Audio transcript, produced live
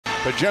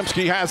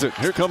Podziemski has it.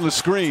 Here come the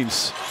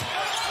screens.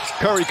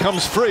 Curry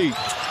comes free.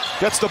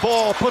 Gets the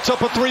ball, puts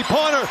up a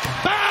three-pointer.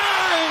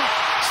 Bang!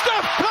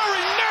 Steph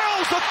Curry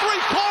nails the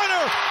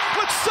three-pointer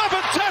with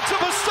 7/10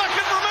 of a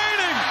second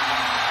remaining.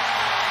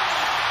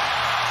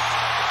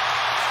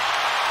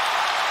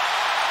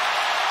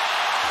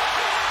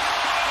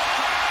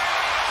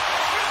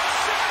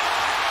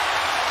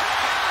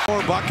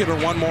 More bucket or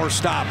one more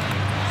stop.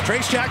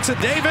 Trayce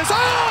Jackson-Davis.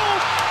 Oh!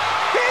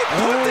 He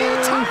put the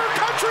entire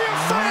country of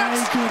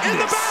France in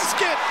the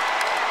basket.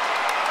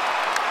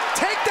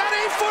 Take that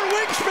 8-foot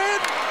wingspan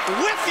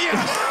with you.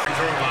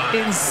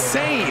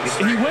 Insane.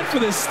 He went for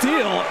the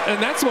steal,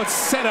 and that's what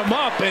set him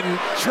up, and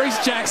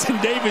Trayce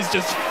Jackson-Davis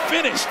just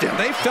finished him.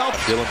 They felt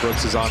Dylan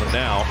Brooks is on him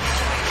now.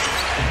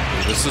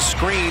 This is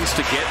screens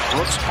to get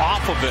Brooks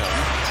off of him.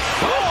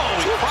 Oh,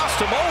 he crossed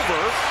him over.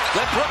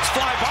 Let Brooks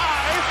fly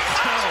by.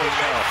 Oh,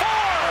 no.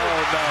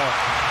 Oh, no.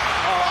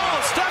 Oh,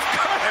 Steph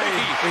Curry.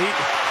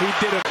 He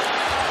did it.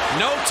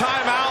 No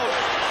timeout.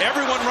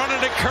 Everyone running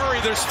at Curry.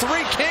 There's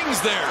 3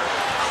 Kings there.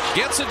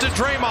 Gets it to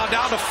Draymond,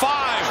 down to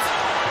 5.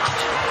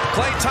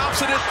 Klay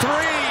Thompson at 3.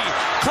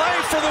 Klay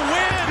for the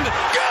win.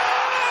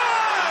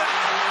 Good!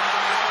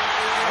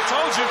 I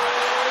told you.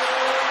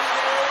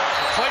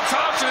 Klay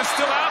Thompson is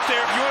still out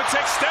there. If you want to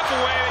take Steph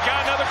away, they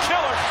got another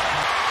killer.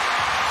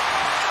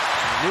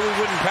 Knew he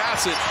wouldn't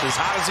pass it as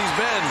hot as he's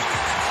been.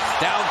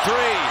 Down 3.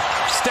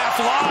 Steph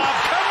lob.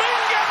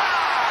 Kuminga!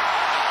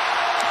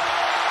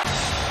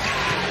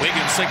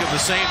 Wiggins thinking the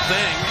same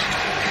thing.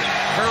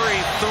 Curry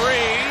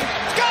 3.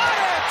 Got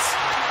it!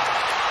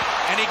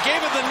 And he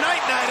gave it the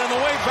night-night on the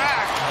way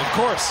back. Of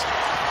course.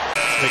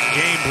 The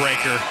game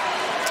breaker.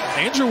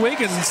 Andrew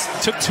Wiggins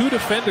took 2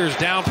 defenders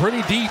down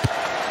pretty deep.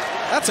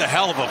 That's a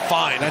hell of a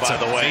find, That's by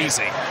the way.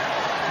 amazing.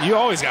 You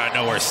always got to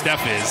know where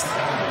Steph is.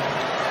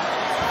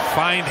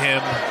 Find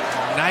him,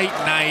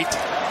 night,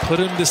 put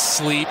him to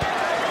sleep.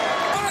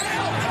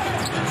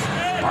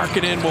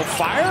 Markkanen will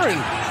fire,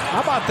 and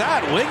how about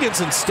that?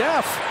 Wiggins and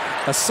Steph.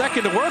 A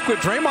second to work with.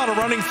 Draymond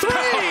running 3.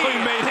 Oh, he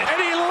made it. And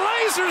he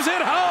lasers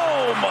it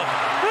home.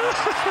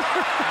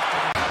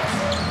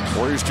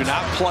 Warriors do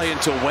not play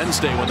until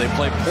Wednesday when they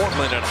play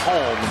Portland at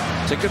home.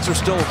 Tickets are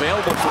still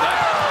available for that.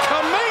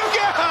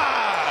 Kuminga!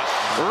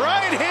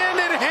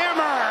 Right-handed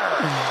hammer.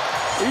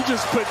 He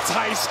just put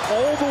Tice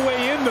all the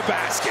way in the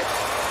basket.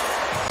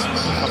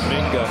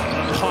 Kuminga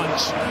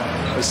punch.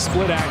 A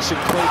split action.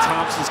 Klay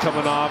Thompson's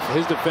coming off.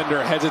 His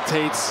defender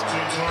hesitates.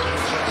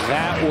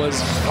 That was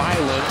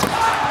violent.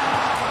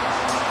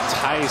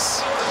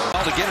 Tice.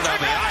 To get it on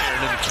the iron,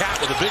 and Cat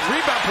with a big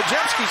rebound.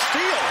 Podziemski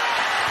steal.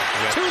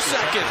 2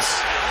 seconds.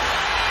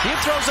 He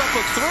throws up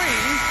a 3.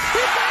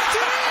 He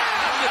backed it in.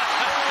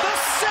 The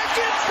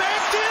second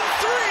backed in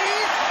 3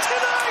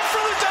 tonight for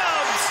the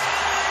Dubs.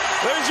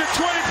 There's your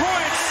 20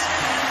 points.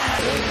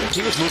 He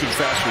was moving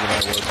faster than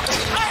I was.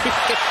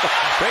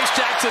 Trayce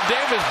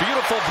Jackson-Davis,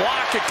 beautiful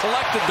block, and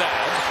collected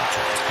that.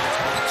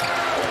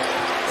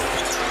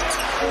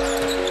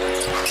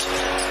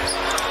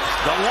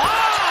 The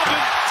lob,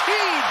 and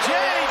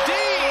TJD.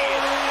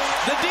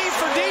 The D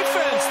for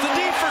defense, the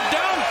D for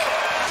dunk.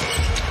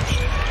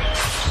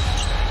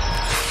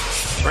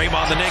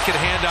 Draymond, the naked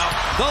handout.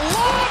 The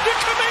lob to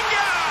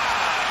Kuminga.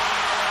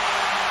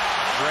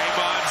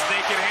 Draymond's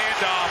naked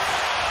handoff.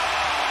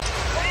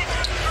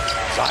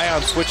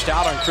 Zion switched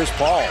out on Chris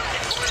Paul.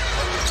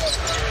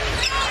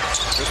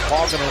 Chris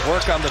Paul going to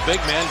work on the big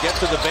man, get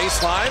to the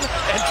baseline,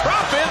 and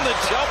drop in the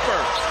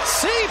jumper.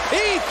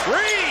 CP3!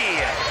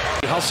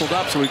 He hustled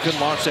up so he couldn't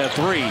launch that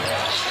 3.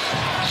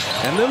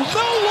 And then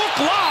no-look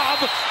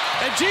lob,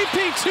 and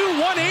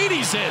GP2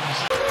 180s it.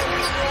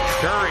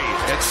 Curry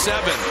at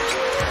 7.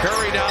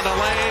 Curry down the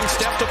lane,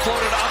 Steph to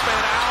float it up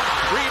and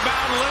out.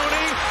 Rebound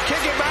Looney,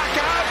 kick it back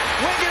out.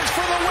 Wiggins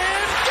for the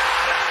win.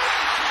 Got it!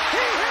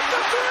 He hit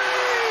the 3!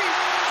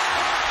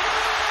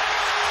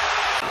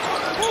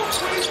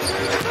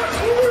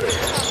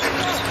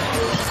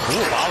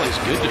 Coulibaly's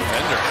a good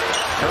defender.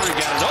 Curry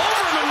got it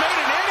over him and made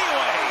it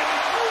anyway.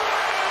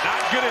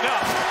 Not good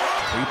enough.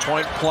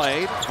 3-point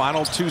play,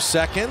 final 2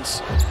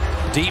 seconds.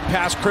 Deep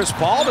pass Chris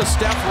Paul to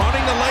Steph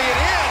running to lay it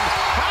in.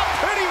 How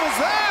pretty was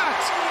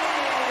that?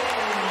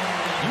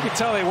 You can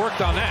tell they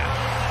worked on that.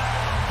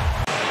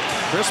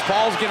 Chris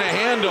Paul's going to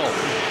handle.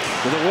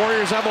 Do the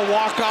Warriors have a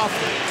walk-off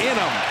in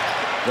them?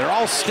 They're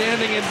all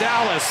standing in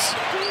Dallas.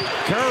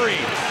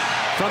 Curry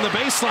from the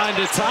baseline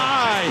to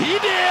tie. He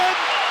did.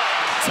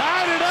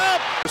 Tied it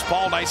up. Chris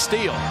Paul, nice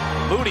steal.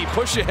 Moody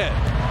push ahead.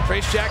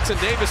 Trayce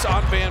Jackson-Davis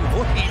on Van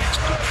Vliet.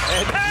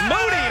 And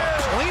Moody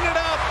clean it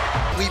up.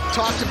 We've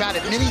talked about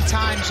it many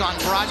times on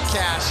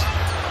broadcast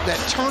that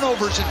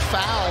turnovers and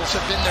fouls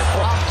have been their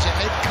problems, and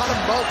they've cut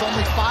them both.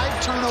 Only 5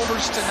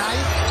 turnovers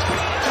tonight.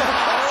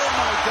 Oh,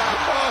 my God.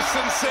 Oh,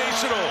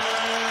 sensational.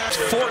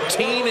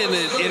 14 in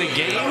a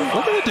game.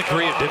 Look at the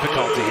degree of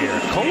difficulty here.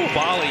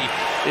 Coulibaly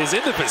is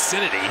in the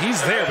vicinity.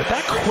 He's there, but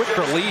that quick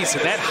release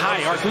and that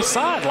high arc, we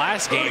saw it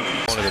last game.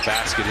 Going to the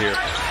basket here.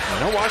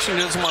 No,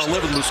 Washington doesn't want to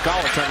live with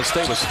Muscala trying to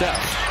stay with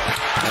Steph.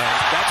 And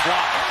that's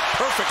why.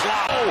 Perfect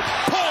lob.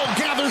 Paul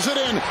gathers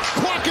it in.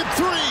 Clock at 3.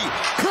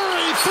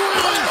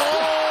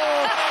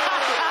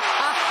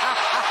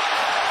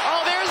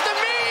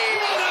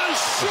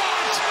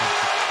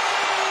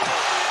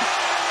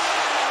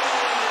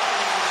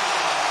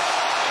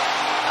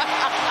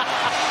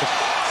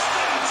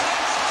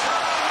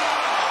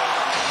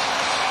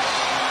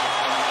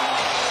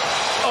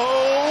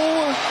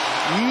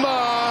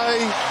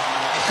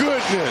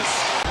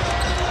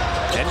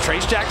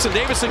 Trayce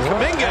Jackson-Davis and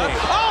Kuminga.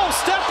 Oh,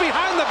 step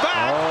behind the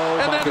back.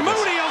 And then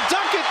Moody will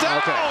dunk it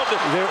down. Okay.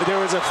 There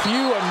was a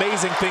few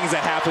amazing things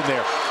that happened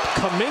there.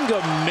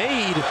 Kuminga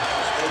made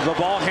the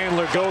ball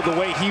handler go the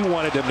way he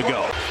wanted him to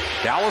go.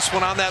 Dallas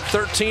went on that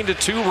 13-2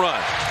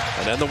 run.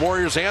 And then the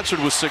Warriors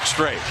answered with 6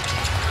 straight.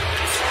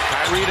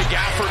 Kyrie to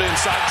Gafford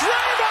inside.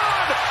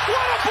 Draymond!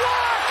 What a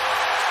block!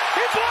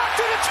 He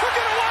blocked it and took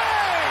it away!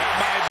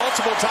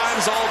 Multiple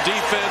times all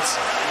defense.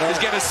 He's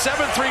got a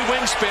 7'3"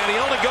 wingspan. He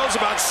only goes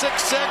about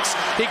 6'6".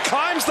 He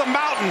climbs the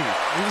mountain,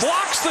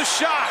 blocks the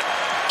shot,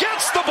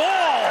 gets the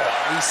ball.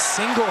 He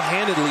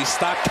single-handedly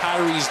stopped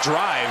Kyrie's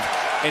drive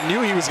and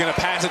knew he was going to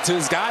pass it to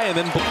his guy, and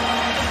then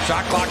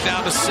shot clock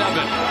down to 7.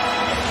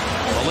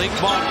 Malik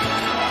Monk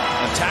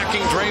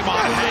attacking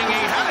Draymond,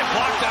 hanging, had it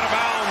blocked out of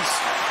bounds.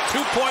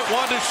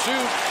 2.1 to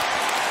shoot.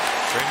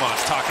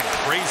 Draymond's talking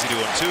crazy to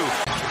him too.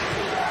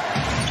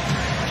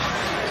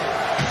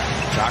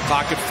 Shot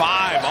clock at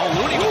 5. Oh,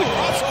 Looney with the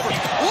crossover.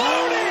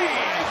 Looney!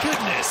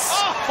 Goodness.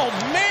 Oh,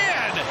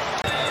 man.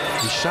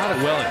 He shot it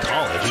well in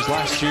college. His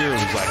last year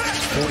was like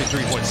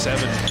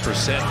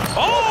 43.7%.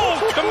 Oh,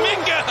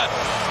 Kuminga!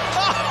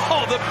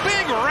 Oh, the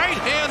big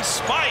right-hand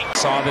spike.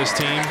 Saw this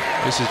team.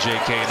 This is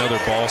JK, another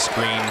ball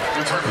screen.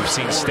 We've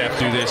seen Steph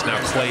do this. Now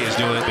Clay is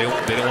doing it.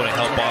 They don't want to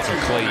help off of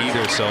Clay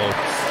either, so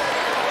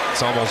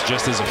it's almost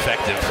just as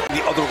effective.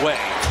 The other way,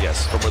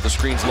 yes, from where the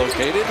screen's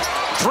located.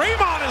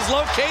 Draymond is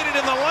located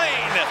in the lane.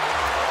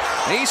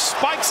 He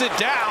spikes it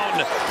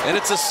down, and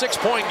it's a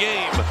 6-point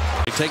game.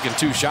 He's taken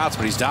 2 shots,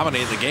 but he's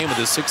dominating the game with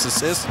his 6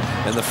 assists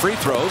and the free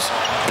throws.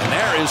 And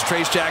there is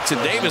Trayce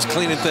Jackson-Davis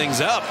cleaning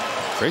things up.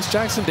 Trayce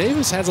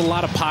Jackson-Davis has a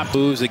lot of pop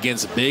moves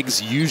against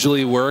bigs,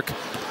 usually work.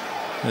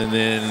 And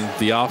then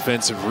the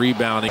offensive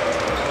rebounding.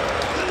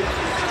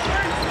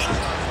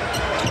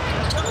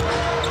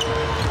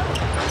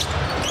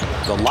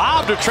 The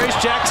lob to Trayce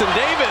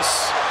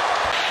Jackson-Davis.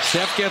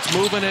 Steph gets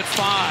moving at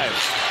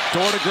 5.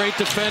 Dort, a great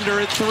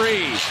defender at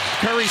 3.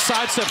 Curry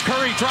sidestep,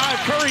 Curry drive,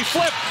 Curry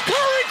flip,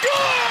 Curry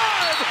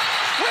good!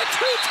 With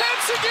 2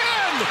 tenths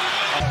again!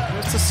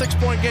 It's a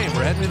 6-point game.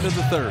 We're heading into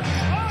the 3rd.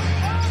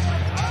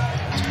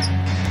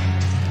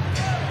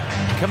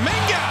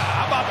 Kuminga!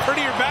 How about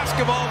prettier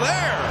basketball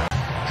there?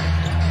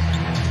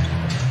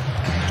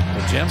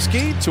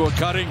 Podziemski to a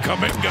cutting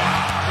Kuminga.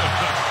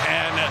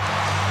 And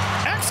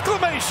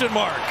exclamation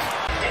mark.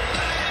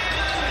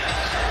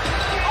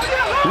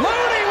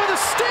 Looney with a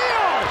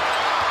steal!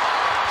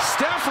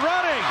 Steph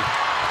running.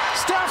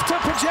 Steph to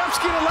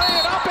Podziemski to lay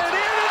it up and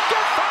in and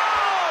get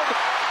fouled!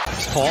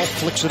 Paul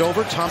flicks it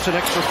over. Thompson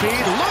extra feed.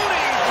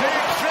 Looney,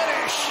 big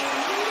finish!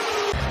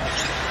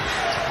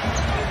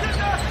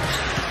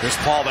 Chris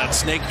Paul, that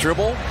snake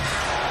dribble.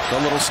 The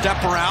little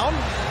step around.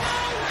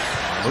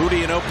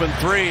 Moody an open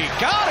 3.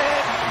 Got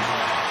it!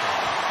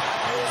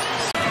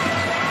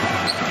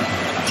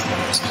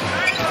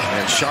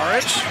 And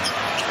Šarić.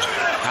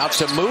 Out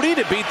to Moody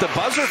to beat the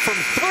buzzer from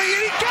 3,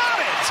 and he got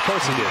it! Of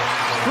course he did.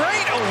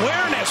 Great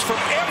awareness from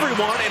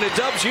everyone in a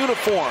Dubs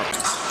uniform.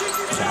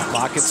 Shot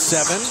clock at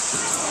 7.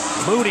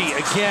 Moody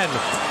again.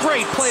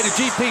 Great play to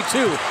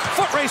GP2.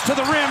 Foot race to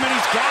the rim, and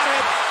he's got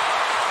it.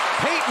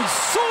 Payton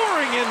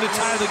soaring in to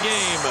tie the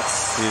game.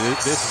 See,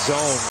 this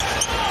zone.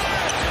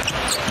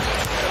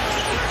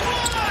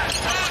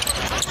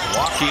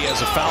 Milwaukee has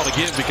a foul to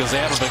give because they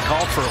haven't been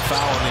called for a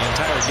foul in the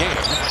entire game.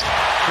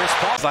 Chris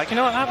Paul's like, you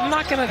know what, I'm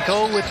not going to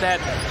go with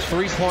that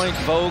 3-point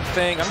vogue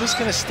thing. I'm just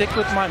going to stick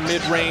with my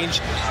mid-range,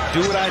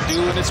 do what I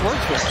do, and it's worked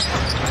for me.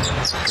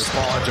 Chris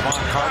Paul and Javon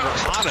Carter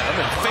on him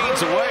and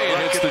fades away and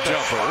hits the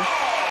jumper.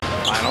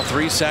 Final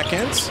 3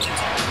 seconds.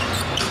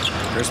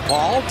 Chris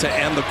Paul to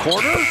end the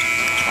quarter.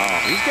 Oh,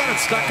 he's got it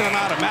stuck in an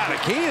automatic.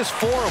 He is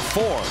 4 of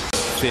 4.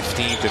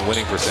 15th in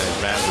winning percentage.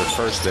 Mavs are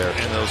first there.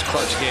 In those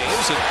clutch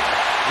games. And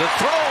the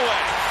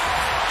throwaway.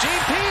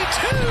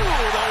 GP2,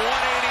 the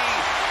 180.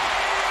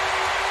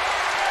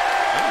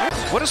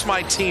 What does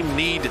my team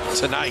need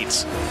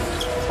tonight?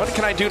 What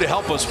can I do to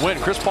help us win?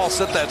 Chris Paul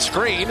set that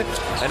screen,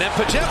 and then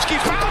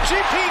Podziemski found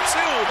GP2.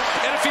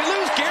 And if you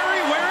lose Gary,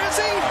 where is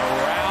he?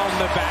 Around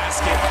the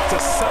basket to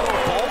settle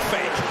ball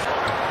fake.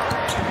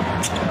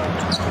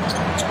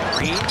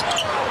 Green,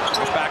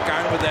 back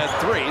iron with that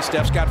 3.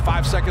 Steph's got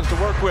 5 seconds to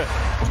work with.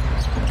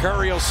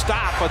 Curry will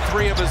stop a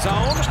 3 of his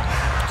own.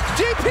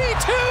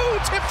 GP2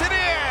 tipped it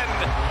in.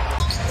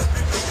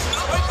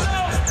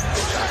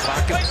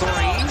 Clock at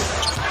 3.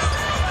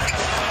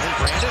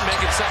 Brandon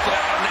making something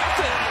out of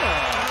nothing.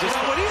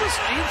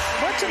 He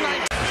went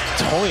tonight.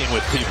 Toying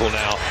with people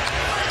now.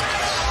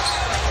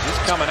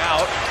 He's coming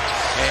out,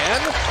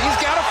 and he's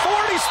got a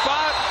 40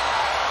 spot.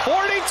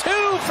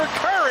 42 for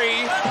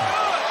Curry.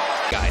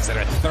 Guys that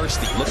are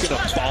thirsty, looking to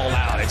ball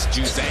out. It's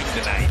Juzang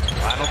tonight.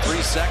 Final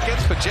 3 seconds.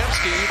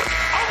 Podziemski,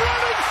 a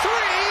running 3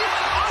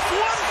 off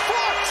 1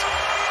 foot.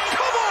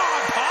 Come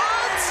on,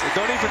 Pods.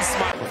 Don't even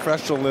smile.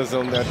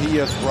 Professionalism that he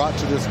has brought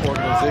to this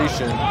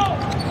organization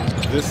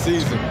this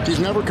season. He's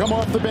never come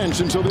off the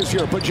bench until this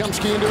year.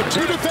 Podziemski into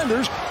 2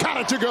 defenders. Got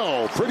it to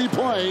go. Pretty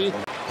play.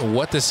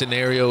 what the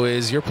scenario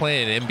is. You're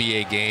playing an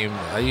NBA game.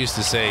 I used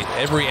to say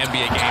every NBA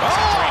game is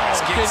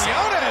a dream.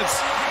 Quinones!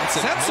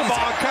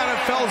 Sensabaugh kind of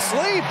fell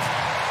asleep.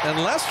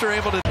 And Lester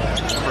able to...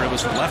 Remember, it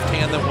was the left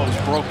hand that was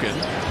broken.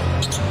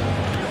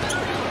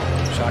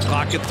 Shot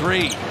clock at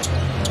 3.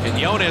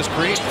 Quinones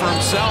creates for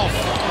himself.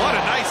 What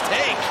a nice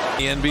take.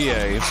 The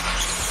NBA,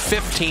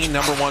 15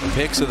 #1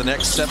 picks of the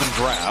next 7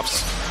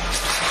 drafts.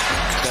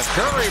 Steph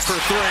Curry for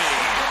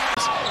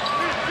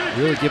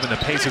 3. Really giving the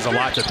Pacers a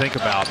lot to think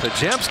about.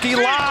 Podziemski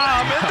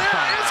lob, and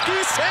there is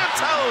Guy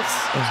Santos.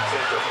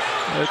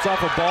 It's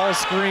off a ball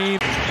screen.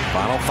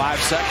 Final 5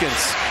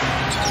 seconds.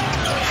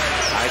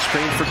 High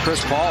screen for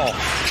Chris Paul.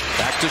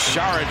 Back to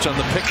Šarić on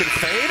the pick and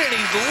fade, and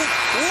he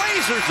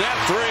lasers that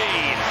 3.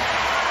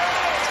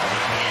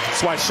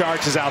 That's why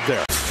Šarić is out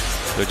there.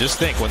 So just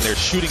think, when they're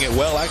shooting it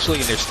well, actually,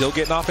 and they're still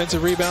getting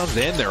offensive rebounds,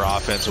 then their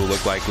offense will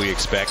look like we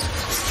expect.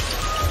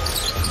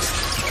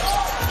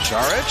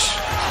 Šarić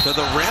to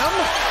the rim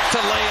to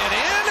lay it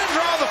in and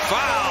draw the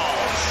foul.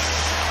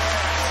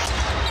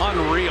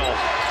 Unreal.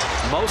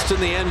 Most in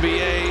the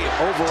NBA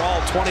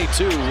overall,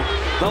 22.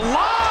 The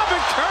lob,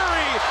 and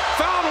Curry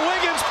found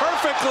Wiggins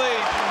perfectly.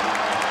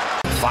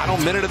 Final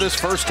minute of this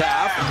first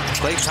half.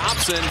 Klay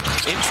Thompson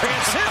in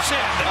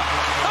transition.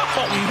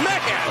 Oh,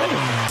 man.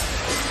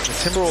 The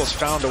Timberwolves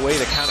found a way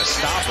to kind of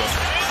stop him.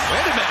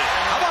 Wait a minute.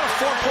 How about a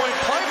 4-point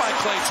play by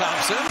Klay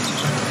Thompson?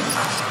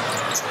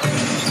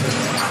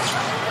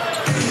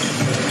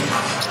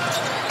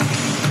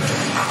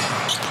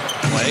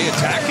 Klay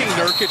attacking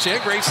Nurkic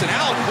and Grayson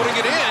Allen, putting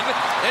it in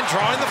and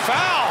drawing the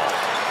foul.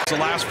 The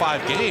last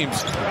 5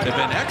 games have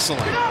been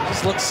excellent.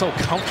 Just looks so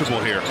comfortable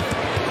here.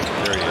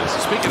 There he is.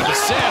 Speaking of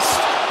assists,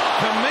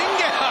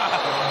 Kuminga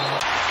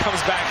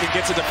comes back and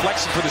gets a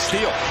deflection for the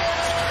steal.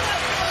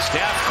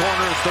 Steph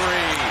corner 3.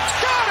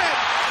 Got it!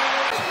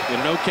 In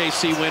an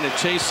OKC win at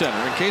Chase Center.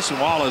 And Cason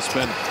Wallace has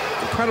been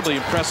incredibly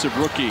impressive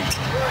rookie.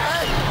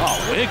 Oh,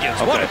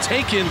 Wiggins, what a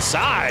take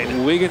inside.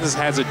 Wiggins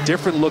has a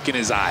different look in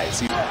his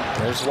eyes.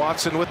 There's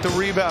Watson with the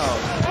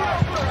rebound.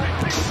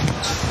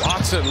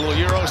 Watson, little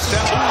Euro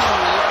step.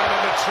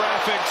 Right into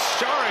traffic.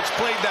 Šarić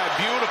played that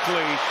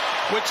beautifully,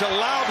 which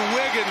allowed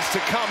Wiggins to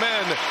come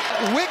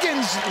in.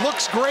 Wiggins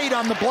looks great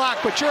on the block,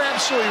 but you're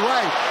absolutely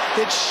right.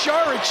 It's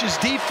Šarić's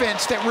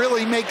defense that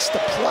really makes the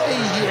play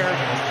here.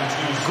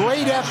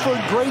 Great effort,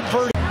 great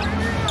vertical.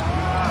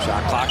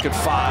 Shot clock at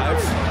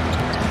 5.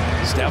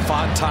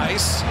 Stephon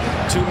Tice,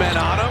 2 men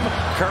on him.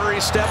 Curry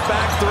step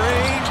back 3.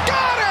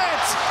 Got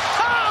it!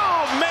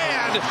 Oh,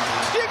 man!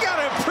 You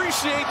gotta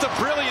appreciate the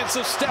brilliance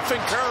of Stephen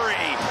Curry.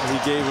 He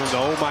gave him the,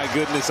 oh my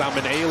goodness, I'm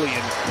an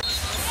alien.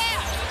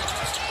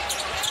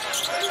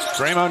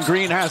 Draymond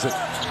Green has it.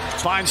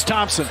 Finds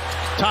Thompson.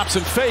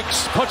 Thompson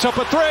fakes, puts up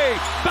a 3.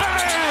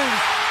 Bang!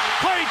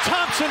 Klay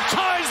Thompson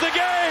ties the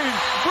game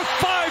with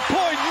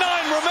 5.9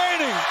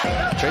 remaining.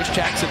 Trace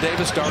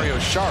Jackson-Davis, Dario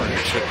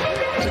Šarić.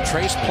 With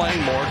Trace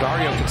playing more,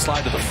 Dario can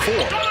slide to the 4.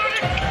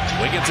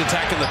 Wiggins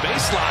attacking the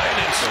baseline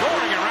and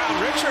scoring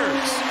around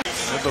Richards.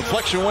 The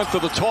deflection went to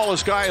the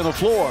tallest guy on the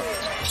floor.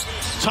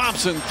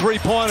 Thompson,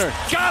 3-pointer.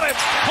 Got it!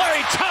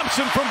 Klay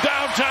Thompson from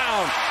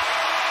downtown.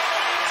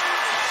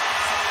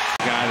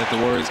 Guy that the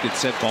Warriors get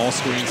set ball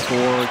screens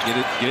for, get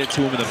it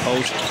to him in the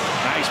post.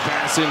 Nice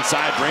pass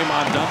inside,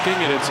 Draymond dunking,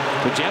 and it's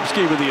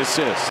Podziemski with the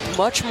assist.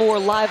 Much more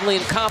lively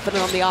and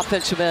confident on the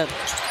offensive end.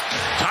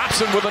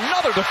 Thompson with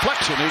another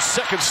deflection, his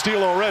 2nd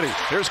steal already.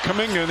 Here's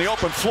Kuminga in the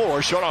open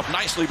floor, shut off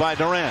nicely by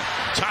Durant.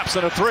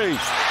 Thompson a 3.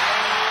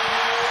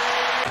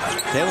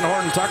 Talen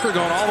Horton-Tucker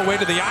going all the way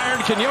to the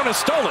iron. Quinones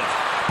stole it.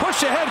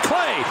 Push ahead,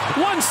 Klay.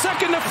 1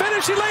 second to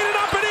finish. He laid it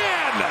up and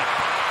in.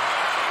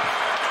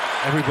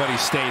 Everybody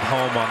stayed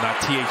home on that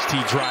THT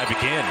drive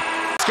again.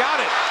 He's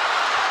got it.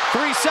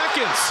 3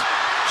 seconds.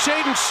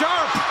 Shaedon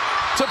Sharpe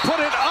to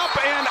put it up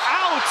and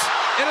out.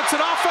 And it's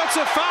an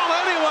offensive foul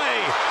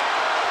anyway.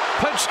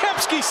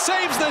 Podziemski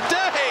saves the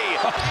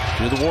day.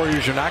 You're the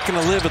Warriors. You're not going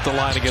to live at the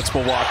line against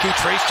Milwaukee.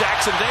 Trace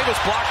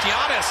Jackson-Davis blocked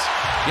Giannis.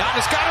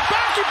 Giannis got it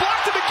back. He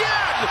blocked it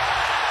again.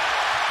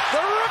 The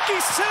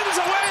rookie sends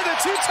away the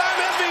 2-time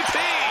MVP.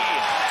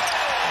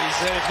 He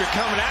said, if you're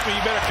coming at me,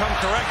 you better come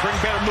correct. Bring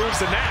better moves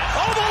than that.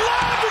 Oh, the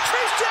lob to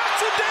Trace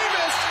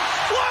Jackson-Davis.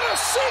 What a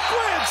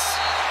sequence.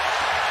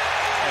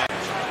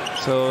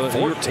 So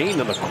 14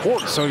 in the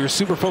quarter. So you're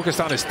super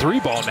focused on his 3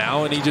 ball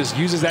now, and he just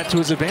uses that to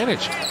his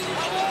advantage.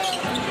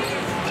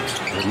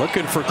 They're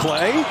looking for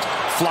Klay.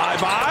 Fly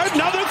by,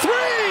 another 3.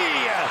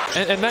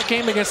 And that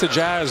game against the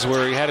Jazz,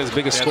 where he had his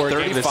biggest scoring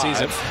game of the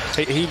season,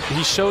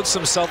 he showed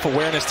some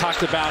self-awareness,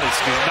 talked about it,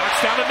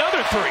 knocks down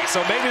another 3.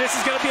 So maybe this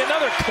is going to be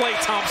another Klay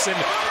Thompson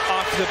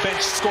off the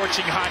bench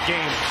scorching hot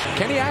game.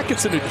 Kenny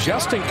Atkinson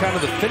adjusting kind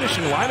of the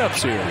finishing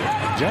lineups here.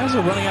 Jazz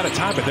are running out of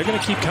time, but they're going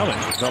to keep coming.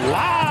 The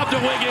lob to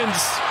Wiggins.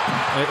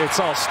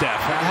 It's all Steph.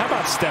 How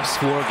about Steph's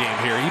floor game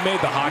here? He made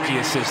the hockey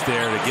assist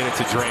there to get it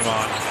to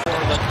Draymond.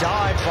 The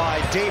dive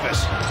by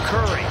Davis.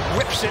 Curry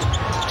whips it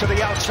to the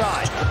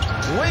outside.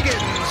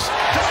 Wiggins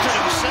does it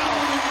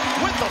himself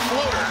with the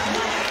floater.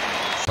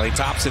 Klay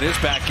Thompson is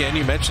back in.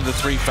 You mentioned the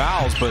 3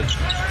 fouls, but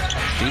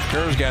Steve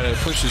Kerr's got to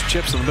push his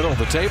chips in the middle of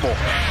the table.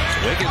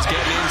 Wiggins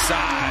getting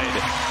inside.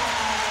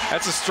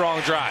 That's a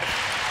strong drive.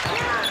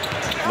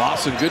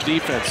 Lawson, good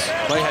defense.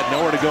 Klay had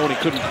nowhere to go and he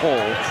couldn't pull.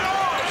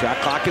 Shot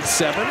clock at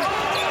 7.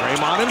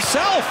 Draymond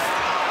himself.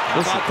 How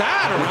about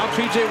that around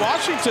P.J.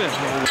 Washington?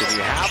 Do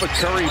you have a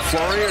Curry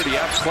flurry or do you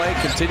have Klay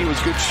continue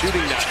his good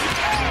shooting night?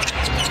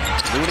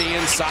 Looney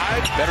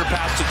inside. Better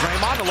pass to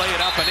Draymond to lay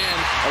it up and in.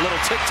 A little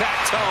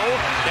tic-tac-toe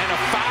and a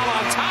foul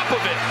on top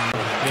of it.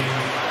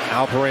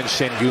 Alperen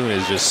Sengun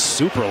is just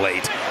super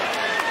late.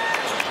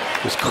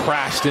 Just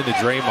crashed into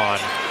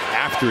Draymond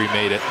after he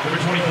made it.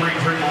 Number 23,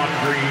 Draymond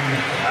Green.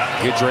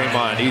 Get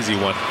Draymond an easy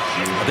one.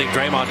 I think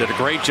Draymond did a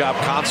great job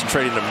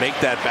concentrating to make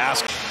that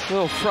basket. A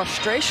little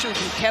frustration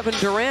from Kevin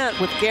Durant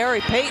with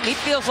Gary Payton. He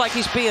feels like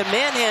he's being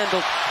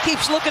manhandled.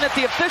 Keeps looking at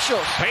the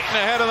officials. Payton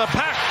ahead of the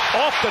pack.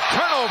 Off the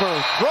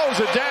turnover.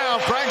 Throws it down.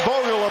 Frank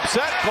Vogel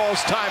upset.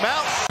 Calls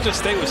timeout. Just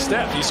stay with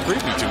Steph. He's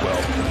screaming too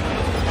well.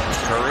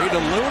 Curry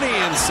to Looney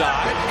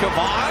inside. Come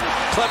on.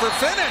 Clever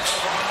finish.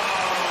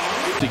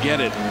 To get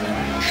it.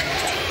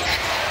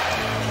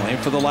 Playing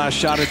for the last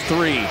shot at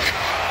 3.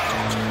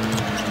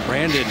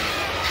 Brandon,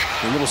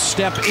 a little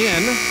step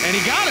in, and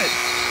he got it.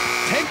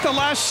 Take the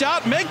last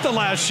shot, make the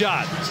last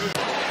shot.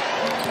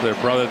 Their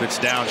brother that's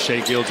down, Shai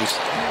Gilgeous.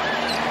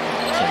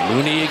 So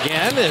Looney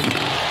again, and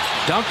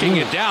dunking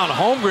it down.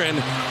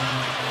 Holmgren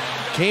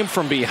came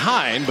from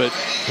behind, but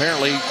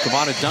apparently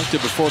Kevon had dunked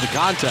it before the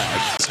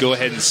contact. Let's go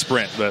ahead and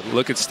sprint, but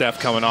look at Steph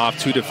coming off.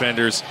 2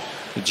 defenders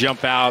to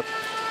jump out,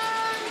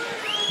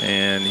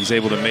 and he's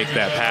able to make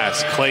that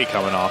pass. Klay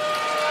coming off.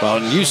 Well,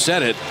 and you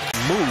said it.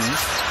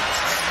 Move.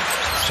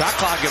 Shot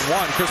clock at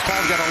 1. Chris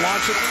Paul's got to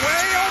launch it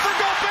way over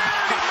Gobert.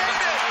 He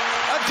made it.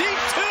 A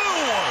deep 2.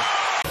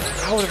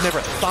 I would have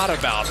never thought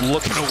about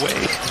looking away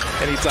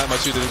anytime I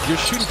shoot it. You're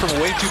shooting from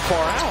way too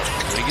far out.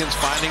 Wiggins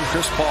finding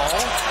Chris Paul.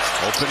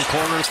 Open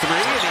corner 3,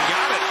 and he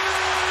got it.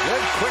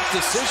 Good quick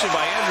decision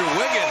by Andrew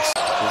Wiggins.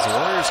 As the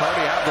Warriors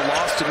already have the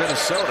loss to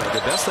Minnesota.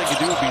 The best they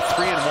could do would be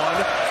 3-1,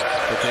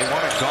 but they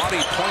want a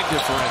gaudy point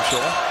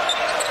differential.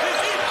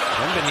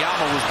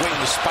 Wembanyama was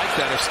waiting to spike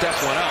that if Steph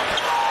went up.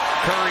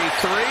 Curry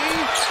 3.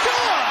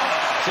 Score!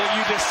 So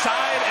you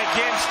decide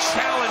against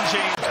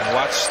challenging.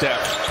 Watch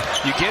Steph.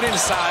 You get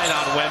inside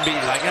on Wemby,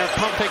 like,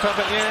 pump it.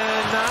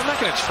 Yeah, no, I'm not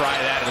going to try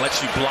that and let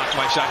you block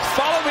my shot.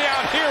 Follow me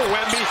out here,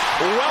 Wemby.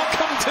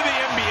 Welcome to the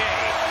NBA.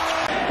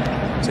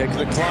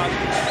 Taking the clock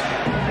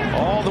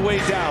all the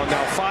way down.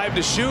 Now 5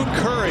 to shoot.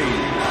 Curry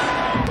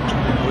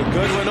with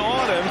Goodwin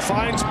on him.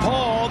 Finds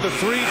Paul. The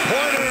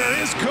 3-pointer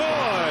is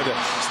good.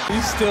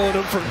 He's stealing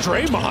him from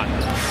Draymond.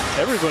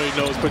 Everybody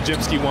knows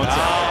Podziemski wants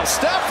it.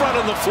 Steph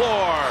running the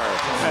floor.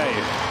 Hey,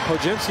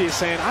 Podziemski is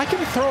saying, I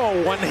can throw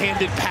a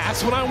one-handed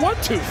pass when I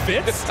want to,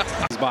 Fitz.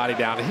 His body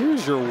down.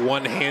 Here's your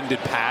one-handed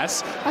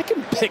pass. I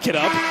can pick it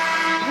up.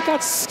 I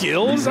got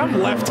skills. I'm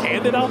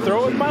left-handed. I'll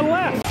throw it with my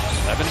left.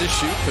 11 to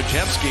shoot.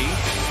 Podziemski.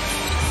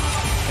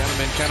 Got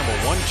him in kind of a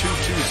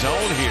 1-2-2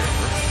 zone here.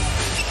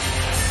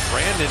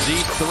 Brandon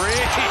deep 3.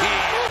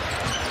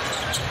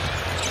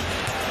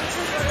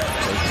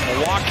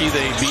 Milwaukee,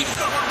 they beat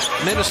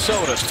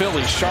Minnesota,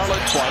 Philly,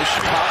 Charlotte twice,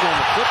 Chicago, and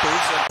the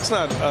Clippers. It's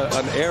not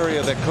an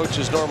area that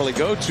coaches normally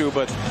go to,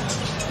 but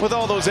with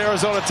all those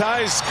Arizona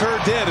ties, Kerr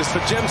did. As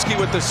Podziemski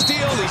with the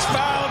steal, he's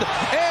fouled,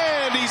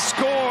 and he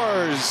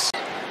scores.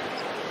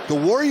 The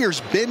Warriors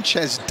bench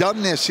has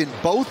done this in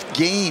both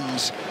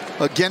games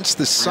against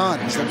the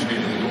Suns.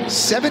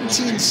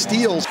 17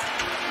 steals.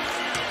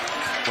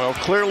 Well,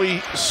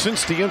 clearly,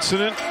 since the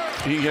incident,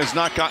 he has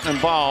not gotten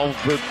involved,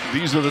 but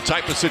these are the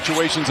type of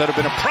situations that have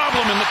been a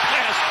problem in the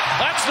past.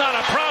 That's not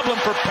a problem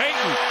for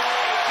Payton.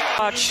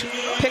 Watch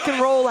pick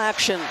and roll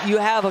action. You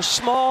have a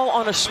small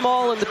on a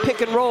small in the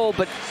pick and roll,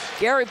 but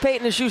Gary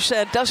Payton, as you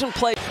said, doesn't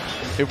play.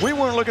 If we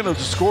weren't looking at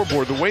the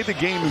scoreboard, the way the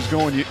game is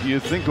going,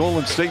 you think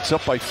Golden State's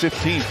up by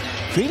 15.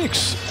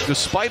 Phoenix,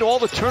 despite all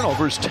the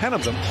turnovers, 10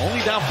 of them,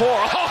 only down 4.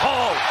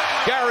 Oh,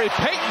 Gary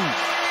Payton.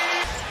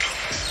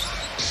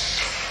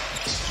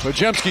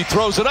 Podziemski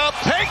throws it up.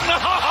 Payton,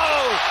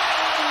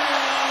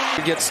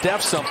 To get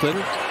Steph something.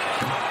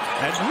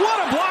 And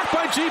what a block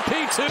by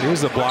GP2. Here's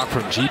the block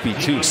from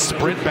GP2.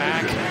 Sprint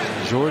back.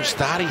 George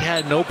thought he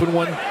had an open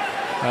one.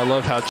 I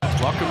love how.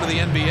 Welcome to the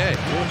NBA.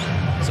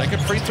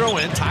 Second free throw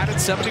in, tied at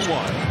 71.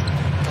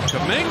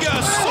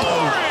 Kuminga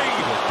soaring.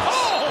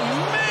 Oh,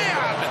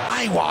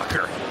 man.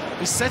 Walker.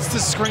 He sets the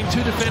screen.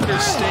 2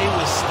 defenders stay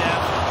with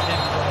Steph.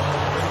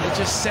 And they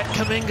just set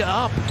Kuminga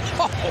up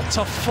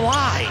to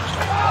fly.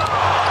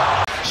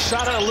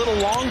 Shot it a little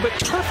long, but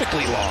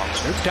perfectly long.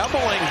 They're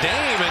doubling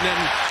Dame, and then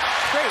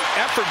great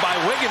effort by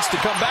Wiggins to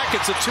come back.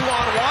 It's a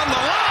 2-on-1. The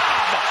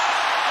lob.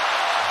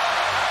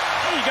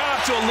 You got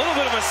off to a little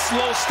bit of a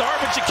slow start,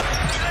 but you can't.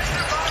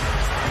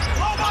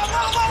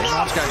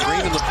 Rob's got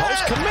Green in the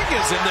post.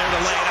 Kuminga's in there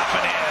to lay it up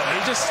and in.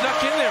 He just snuck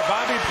in there.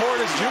 Bobby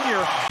Portis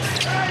Jr.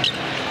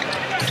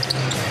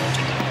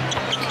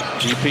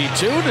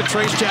 GP2 to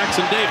Trace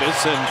Jackson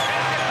Davis, and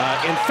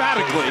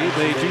emphatically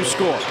they do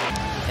score.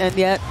 and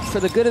yet for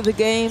the good of the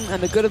game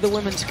and the good of the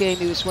women's game,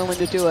 he was willing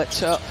to do it.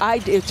 So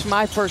it's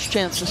my first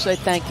chance to say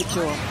thank you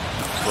to him.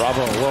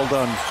 Bravo, well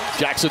done.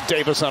 Jackson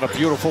Davis on a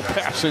beautiful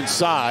pass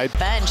inside.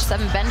 Bench,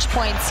 7 bench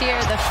points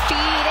here. The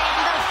feed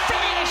and the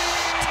finish.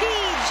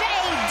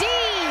 TJD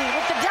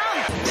with the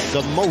dunk.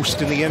 The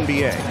most in the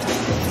NBA.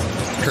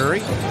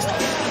 Curry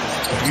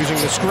using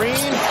the screen.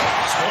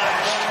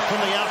 Splash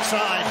from the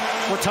outside.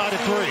 We're tied at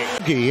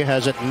 3. He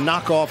has it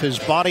knock off his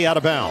body out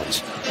of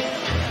bounds.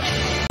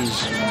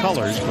 His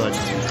colors, but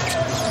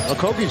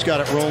Okogie's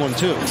got it rolling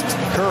too.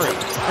 Curry.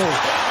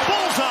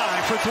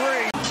 Bullseye for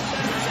 3.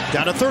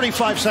 Down to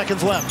 35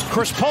 seconds left.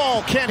 Chris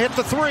Paul can't hit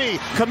the 3.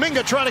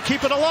 Kuminga trying to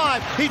keep it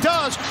alive. He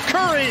does.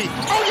 Curry.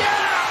 Oh,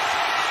 yeah!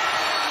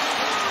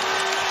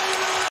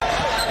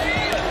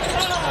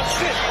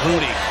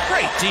 Rudy,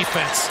 great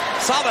defense.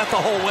 Saw that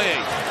the whole way.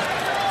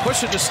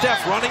 Push it to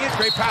Steph, running it.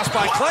 Great pass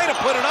by Clay to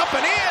put it up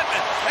and in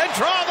and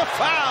draw the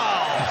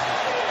foul.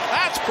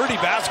 That's pretty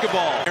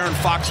basketball. Aaron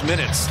Fox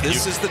minutes.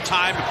 This is the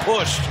time to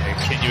push. And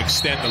can you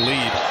extend the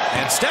lead?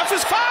 And Steph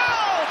is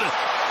fouled.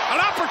 An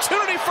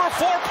opportunity for a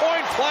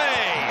 4-point play.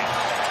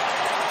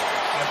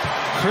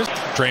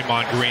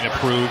 Draymond Green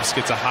approves,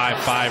 gets a high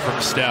 5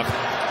 from Steph.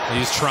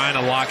 He's trying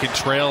to lock and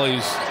trail.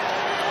 He's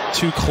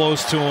too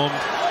close to him,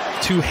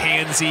 too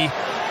handsy.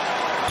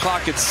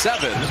 Clock at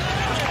 7.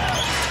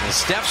 And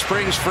Steph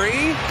springs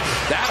free.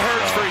 That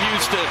hurts for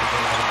Houston.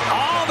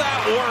 All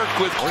that work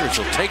with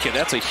Warriors will take it.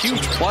 That's a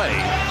huge play.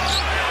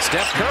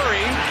 Steph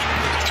Curry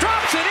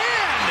drops it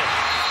in.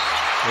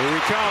 Here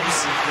he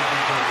comes.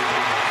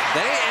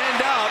 They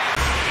end up.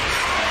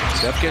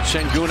 Steph gets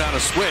Şengün on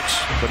a switch,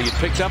 but he had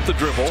picked up the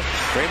dribble.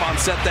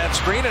 Draymond set that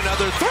screen.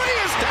 Another 3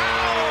 is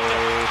down.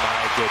 Oh,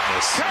 my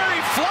goodness.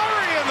 Curry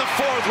flurry in the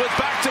 4th with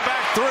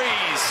back-to-back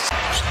 3s.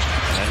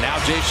 And now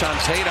Jae'Sean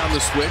Tate on the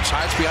switch.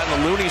 Hides behind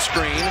the Looney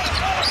screen.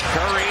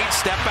 Curry,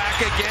 step back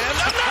again.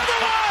 Another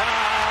one!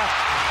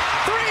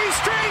 3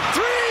 straight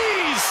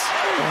 3s!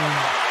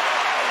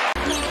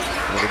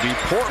 It'll be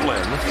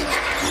Portland.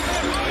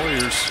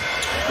 Warriors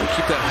will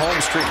keep that home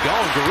streak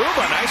going.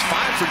 Garuba, nice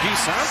find for Gui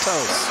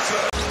Santos.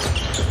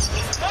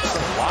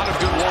 A lot of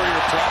good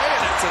Warrior play, and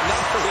that's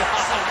enough for the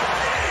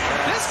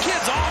This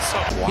kid's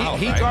awesome. Wow,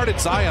 he guarded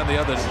Zion the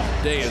other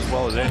day as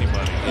well as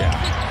anybody. Yeah.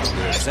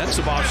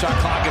 Sensabaugh shot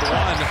clock at 1.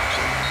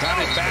 Got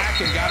it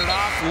back and got it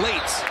off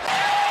late.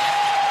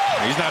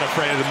 He's not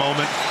afraid of the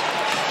moment.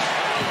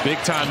 Big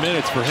time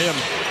minutes for him.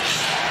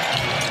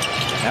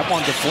 That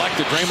one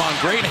deflected. Draymond,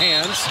 great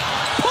hands.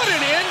 Put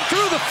it in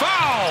through the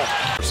foul.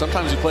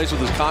 Sometimes he plays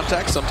with his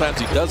contacts, sometimes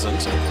he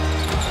doesn't.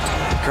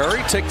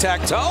 Curry,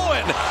 tic-tac-toe,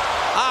 and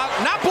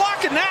not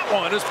blocking that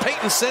one as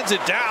Payton sends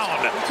it down.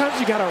 Sometimes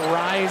you got to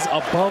rise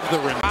above the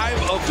rim.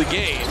 5 of the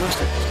game.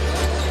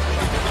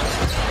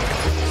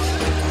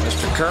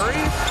 Mr. Curry,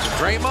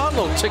 Draymond,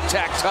 little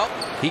tic-tac-toe.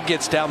 He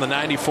gets down the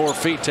 94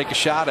 feet, take a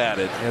shot at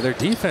it. Yeah, their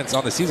defense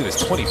on the season is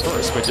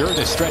 21st, but during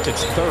this stretch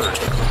it's 3rd.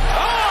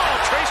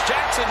 Oh, Trace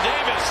Jackson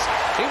Davis.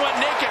 He went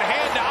naked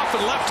handoff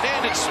and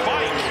left-handed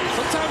spike.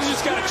 Sometimes you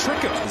just got to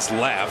trick him. He's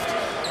left,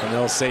 and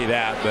they'll say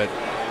that, but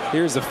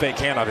here's the fake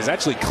handoff. It's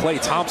actually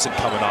Klay Thompson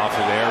coming off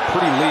of there.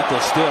 Pretty lethal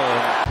still.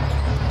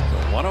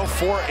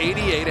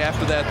 104-88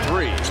 after that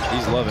 3.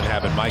 He's loving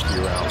having Mikey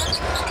around.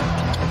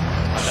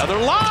 Another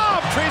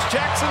lob, Trace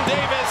Jackson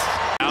Davis.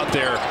 Out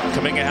there,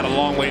 Kuminga had a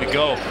long way to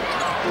go.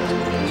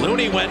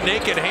 Looney went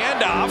naked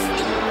handoff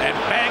and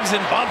bangs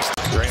and bumps.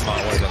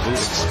 Draymond with a moving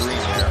screen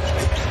there.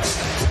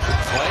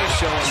 Clay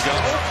show and go.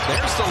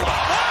 There's the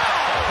lob.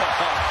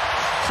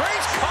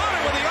 Trace caught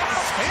it with the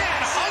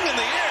offhand, hung in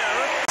the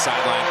air.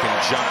 Sideline can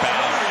jump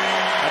out.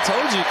 I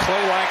told you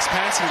Clay likes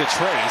passing to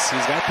Trace.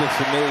 He's got the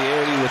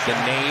familiarity with the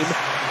name.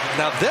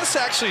 Now this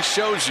actually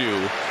shows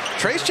you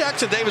Trace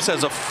Jackson Davis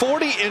has a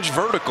 40-inch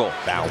vertical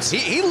bounce.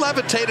 He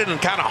levitated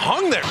and kind of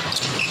hung there.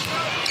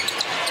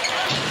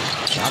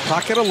 Shot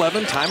clock at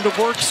 11, time to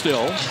work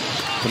still.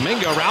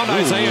 Kuminga around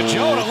Isaiah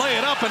Joe to lay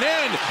it up and in.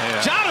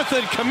 Yeah.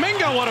 Jonathan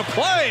Kuminga, what a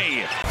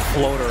play!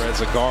 Floater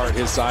as a guard,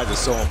 his size is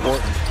so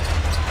important.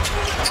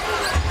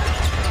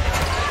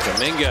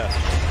 Kuminga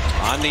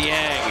on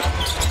Niang.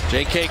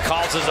 JK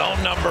calls his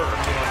own number.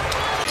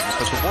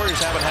 But the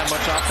Warriors haven't had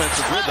much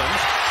offensive rhythm.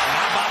 And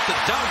how about the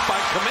dunk by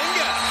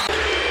Kuminga?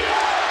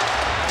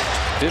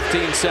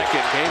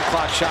 15-second game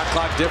clock, shot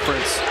clock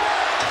difference.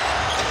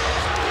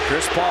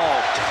 Chris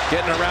Paul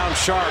getting around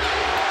Sharp.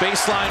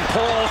 Baseline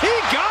pull. He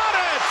got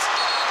it!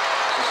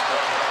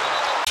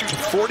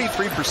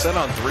 43%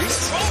 on 3.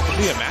 Could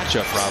be a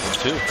matchup problem,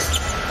 too.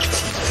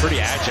 Pretty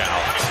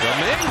agile.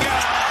 Kuminga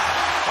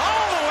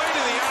all the way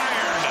to the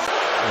iron.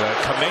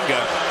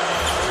 Kuminga,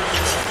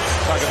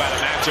 talk about a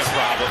matchup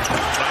problem.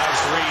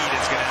 Miles Reed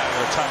is going to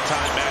have a tough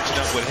time matching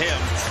up with him.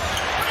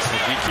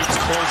 If he keeps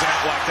closing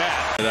out like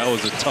that. That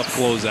was a tough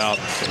closeout.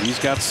 He's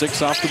got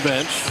 6 off the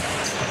bench.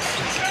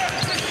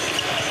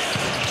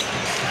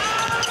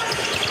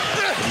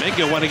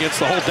 Kuminga went against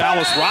the whole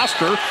Dallas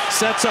roster.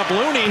 Sets up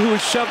Looney, who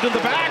was shoved in the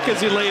back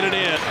as he laid it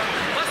in.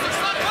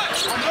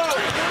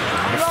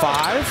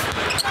 5.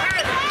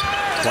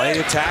 Clay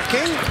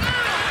attacking.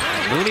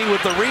 Looney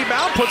with the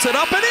rebound, puts it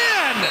up and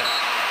in.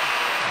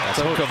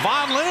 So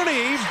Kevon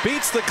Looney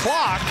beats the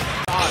clock.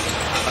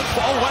 A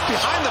ball went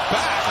behind the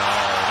back.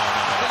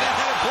 And then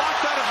had it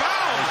blocked out of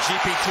bounds.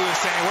 GP2 is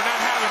saying, we're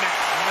not having that.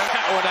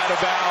 That one out of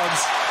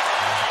bounds.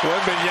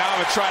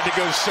 Wembanyama tried to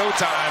go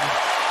showtime.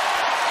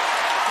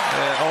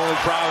 The only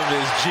problem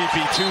is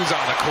GP2's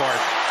on the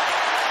court.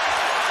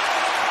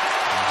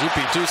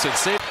 GP2 said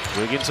save.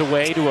 Wiggins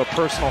away to a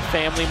personal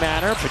family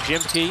matter.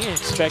 Podziemski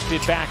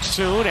expected back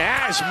soon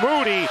as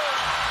Moody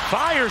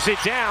fires it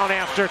down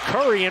after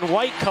Curry and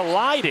White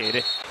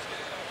collided.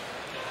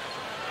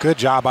 Good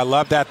job. I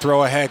love that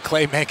throw ahead.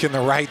 Clay making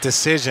the right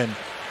decision.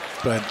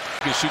 But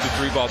you can shoot the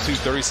three ball too,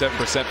 37%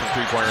 from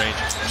three-point range.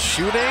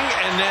 Shooting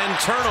and then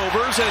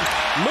turnovers, and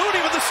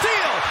Moody with the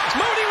steal.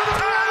 Moody with the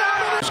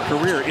run. His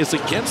career is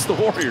against the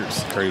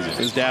Warriors. Crazy.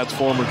 His dad's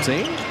former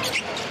team.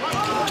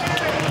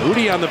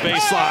 Moody on the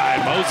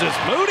baseline. Moses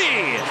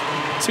Moody.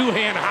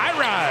 Two-hand high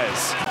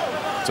rise.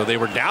 So they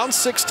were down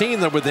 16.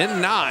 They're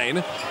within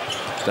 9.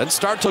 Doesn't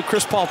start till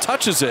Chris Paul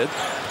touches it.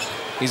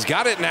 He's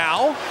got it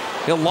now.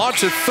 He'll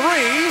launch a 3.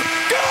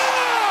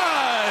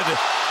 Good!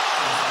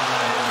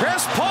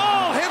 Chris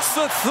Paul hits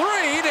the 3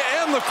 to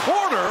end the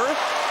quarter.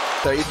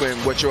 And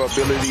what your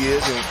ability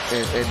is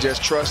and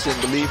just trust and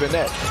believe in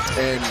that.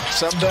 And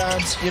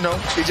sometimes, you know,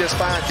 you just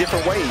find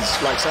different ways.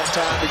 Like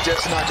sometimes it's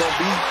just not going to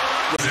be.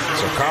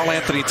 So Karl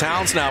Anthony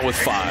Towns now with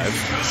 5.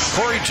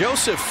 Corey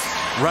Joseph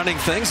running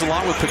things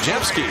along with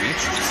Podziemski.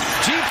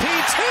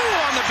 GP2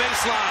 on the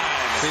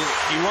baseline.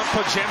 You want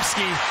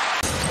Podziemski.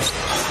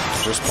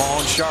 There's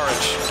Paul and Saric.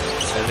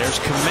 And there's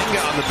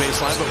Kuminga on the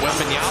baseline, but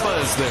Wembanyama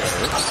is there.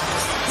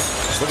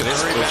 Look at this.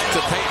 Back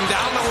to Payton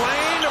down the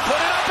lane to put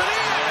it up and in.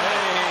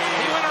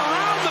 He went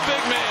around the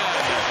big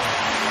man.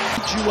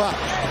 You up.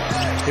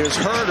 Here's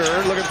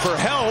Herder looking for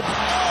help.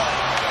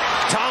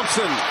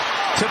 Thompson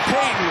to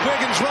Payton.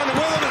 Wiggins running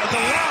with him. At the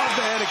lob,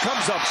 man, it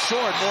comes up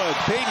short. Boy,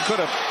 Payton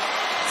could have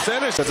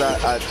finished. Because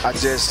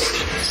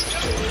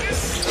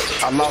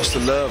I lost the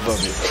love of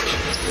it.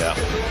 Yeah.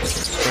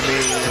 I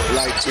mean,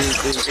 like,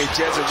 it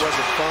just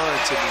wasn't fun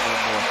to me no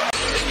more.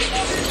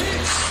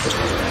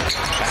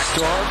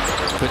 Backdoor,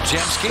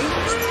 Podziemski.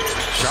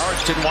 Saric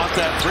didn't want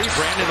that 3.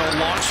 Brandon will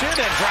launch it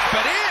and drop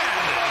it in.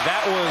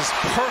 That was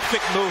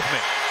perfect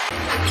movement.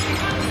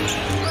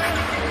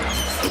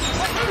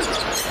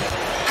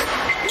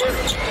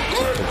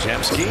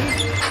 Podziemski.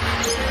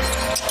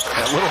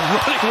 That little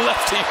running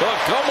lefty hook.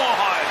 Come on.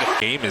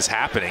 Game is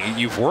happening.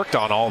 You've worked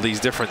on all these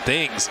different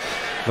things.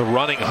 The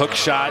running hook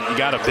shot, you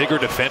got a bigger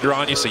defender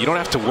on you, so you don't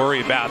have to worry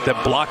about them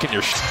blocking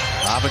your shot.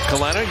 Robert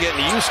Kalena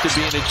getting used to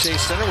being at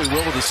Chase Center. We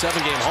will with a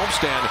 7-game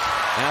homestand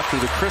after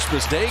the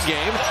Christmas Day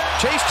game.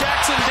 Chase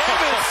Jackson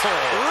Davis,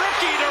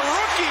 rookie to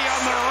rookie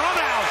on the run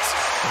out.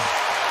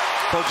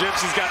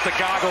 Podziemski's got the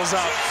goggles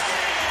up.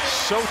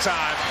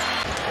 Showtime.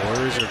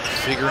 Warriors are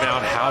figuring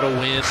out how to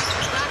win,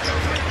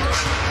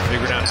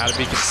 figuring out how to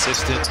be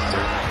consistent,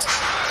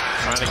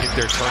 trying to get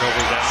their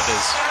turnover down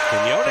as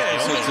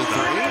Quinones hits a 3.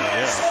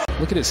 Yeah.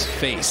 Look at his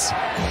face.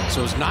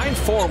 So it's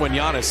 9-4 when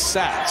Giannis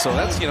sat. So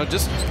that's, you know,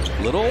 just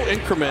little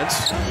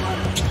increments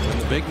when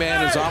the big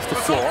man is off the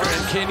floor.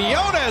 And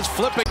Quinones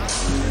flipping.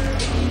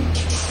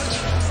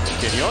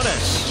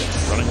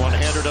 Quinones running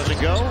one-hander, doesn't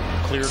go.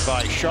 Cleared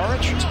by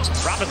Saric.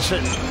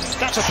 Robinson,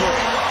 that's a 3.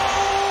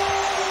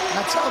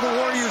 That's how the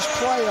Warriors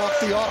play off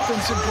the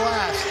offensive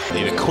glass.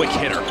 Need a quick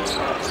hitter.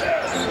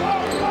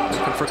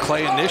 Looking for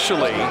Clay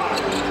initially.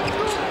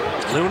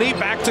 Looney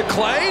back to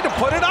Clay to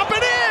put it up and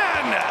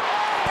in.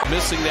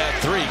 Missing that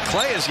 3.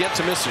 Clay has yet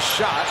to miss a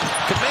shot.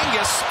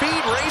 Kuminga,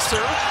 speed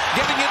racer,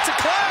 giving it to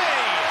Clay.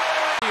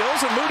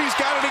 And Moody's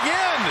got it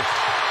again.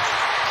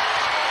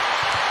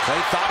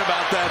 Clay thought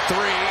about that 3.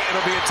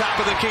 It'll be a top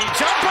of the key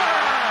jumper.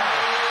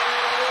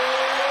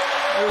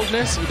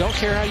 You don't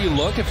care how you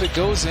look. If it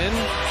goes in,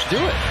 do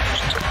it.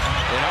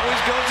 It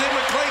always goes in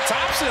with Klay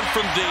Thompson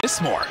from deep.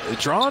 More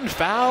drawing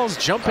fouls,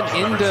 jumping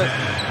into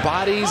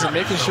bodies and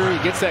making sure he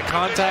gets that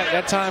contact.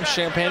 That time,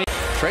 Champagne.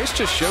 Trace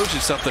just shows you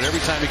something every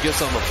time he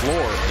gets on the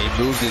floor. He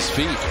moved his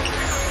feet.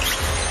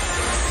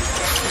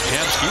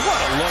 Podziemski, what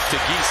a look to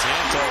Guy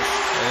Santos.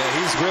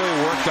 He's really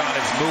worked on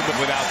his movement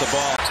without the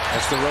ball.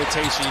 That's the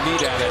rotation you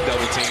need out of that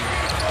double team.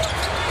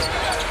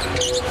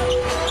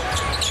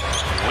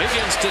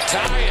 Wiggins to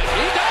tie it.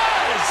 He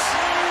does!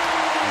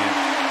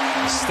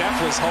 Steph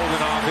was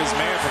holding off his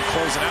man from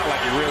closing out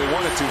like he really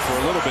wanted to for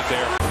a little bit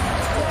there.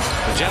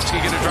 Podziemski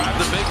going to drive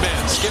the big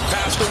man. Skip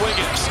past to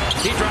Wiggins.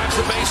 He drives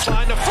the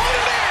baseline to float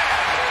it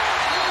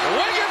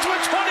in! Wiggins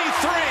with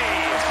 23!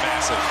 It's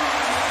massive.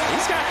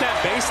 He's got that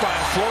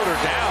baseline floater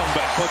down,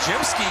 but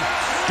Podziemski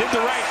did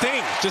the right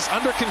thing. Just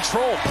under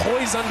control,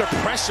 poised under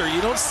pressure.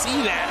 You don't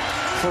see that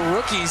for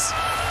rookies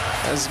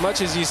as much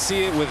as you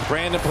see it with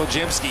Brandon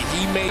Podziemski.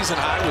 He amazing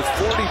high with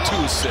 42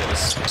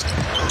 assists.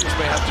 Just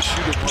may have to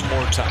shoot it one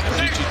more time.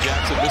 G.G.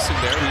 Jackson missing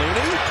there.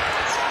 Looney.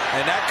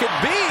 And that could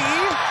be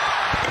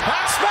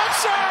Pat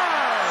Spencer!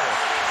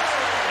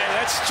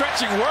 Yeah, that's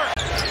stretching work.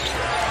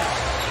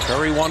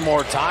 Curry one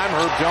more time.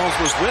 Herb Jones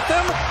was with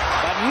him,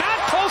 but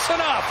not close Close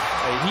enough.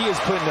 He is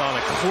putting on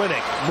a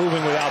clinic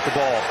moving without the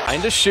ball.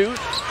 Trying to shoot.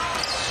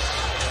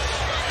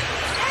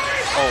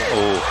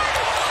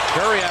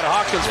 Curry had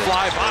Hawkins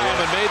fly by him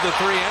and made the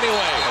three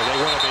anyway.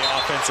 They wanted the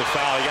offensive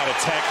foul. You got a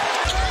tech.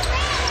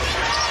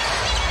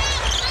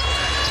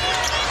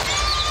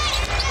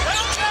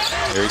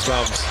 Here he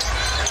comes.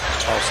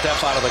 Oh,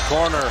 Steph out of the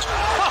corner.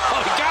 Oh,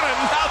 he got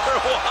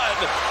another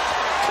one.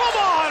 Come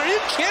on, are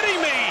you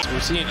kidding me? We're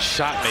seeing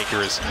shot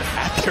makers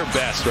at their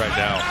best right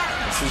now.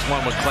 This is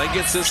one when Clay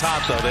gets this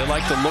hot, though. They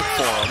like to look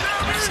for him.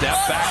 Steph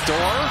back door.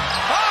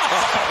 Oh,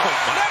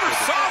 never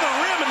saw the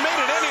rim and made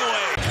it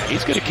anyway.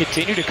 He's going to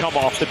continue to come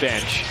off the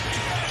bench.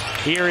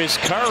 Here is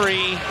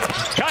Curry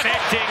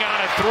connecting on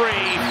a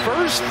three.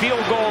 First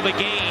field goal of the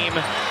game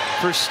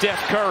for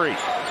Steph Curry.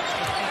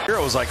 It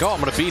was like, oh,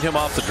 I'm going to beat him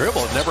off the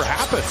dribble. It never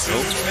happened.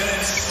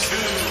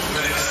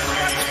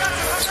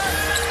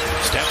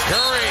 Steph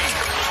Curry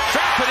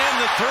dropping in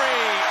the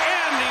three,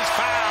 and he's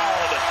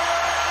fouled.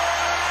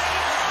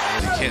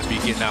 You can't be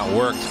getting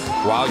outworked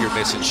while you're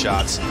missing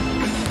shots.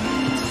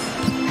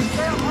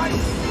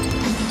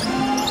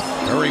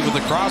 Curry with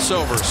the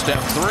crossover.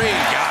 Steph three.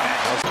 Got it.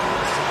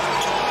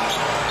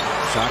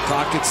 Shot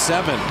clock at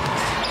 7.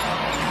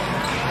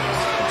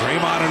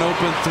 Draymond an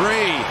open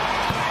three.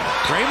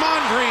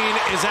 Draymond Green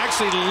is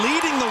actually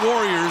leading the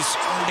Warriors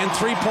in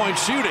three-point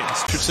shooting.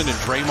 Richardson and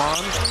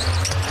Draymond.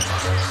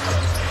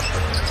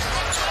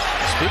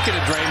 Speaking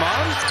of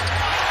Draymond,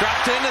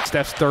 dropped in.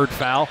 Steph's third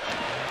foul.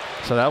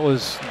 So that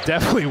was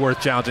definitely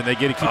worth challenging. They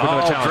get to keep it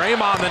no challenge.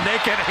 Draymond, the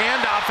naked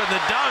handoff and the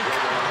dunk.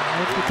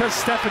 It's because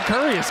Stephen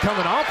Curry is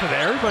coming off of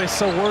there. Everybody's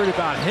so worried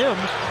about him.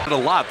 A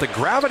lot. The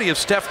gravity of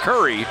Steph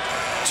Curry.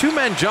 2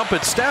 men jump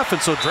at Steph,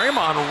 and so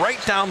Draymond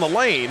right down the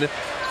lane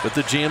with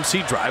the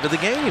GMC drive of the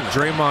game.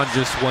 Draymond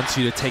just wants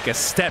you to take a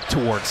step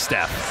towards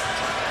Steph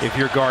if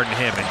you're guarding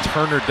him, and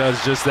Turner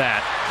does just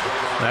that.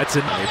 That's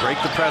it. They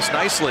break the press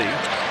nicely.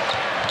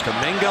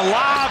 Kuminga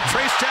lob.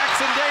 Trace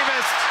Jackson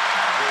Davis.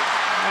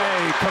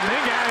 Hey,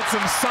 Kuminga added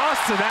some sauce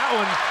to that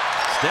one.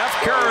 Steph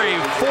Curry,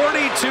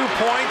 42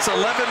 points,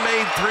 11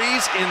 made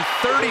threes in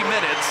 30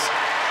 minutes.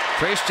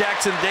 Trace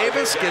Jackson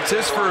Davis gets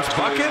his first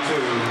bucket.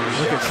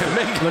 Look at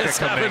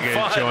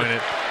Kuminga enjoying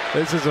it.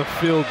 This is a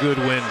feel-good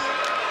win.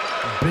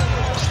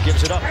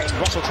 Gives it up.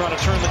 Russell trying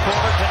to turn the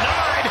corner.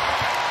 Denied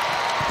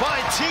by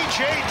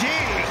TJD.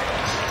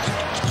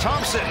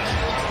 Thompson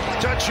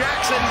to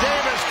Jackson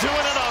Davis, doing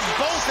it on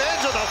both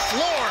ends of the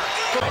floor.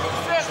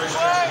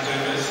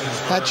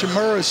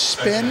 Hachimura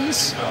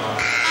spins.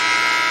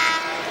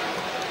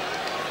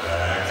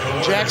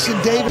 Jackson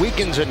Davis.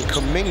 Wiggins and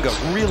Kuminga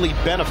really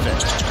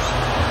benefit.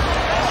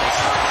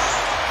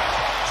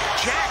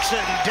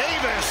 Jackson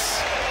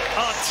Davis,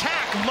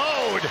 attack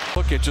mode.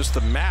 Look at just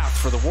the math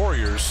for the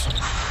Warriors.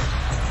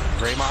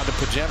 Draymond to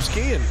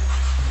Podziemski, and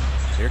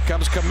here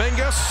comes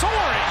Kuminga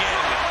soaring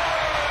in.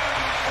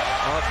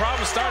 Well, the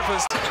problem started for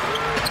this.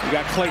 You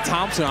got Klay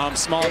Thompson on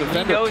small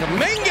defender.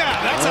 Kuminga,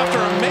 that's after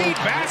a made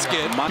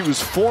basket. He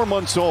was 4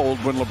 months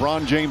old when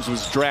LeBron James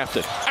was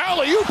drafted.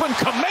 Alley-oop, and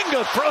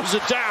Kuminga throws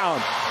it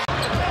down.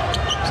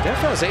 Steph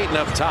has 8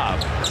 up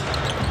top.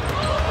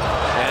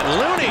 And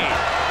Looney,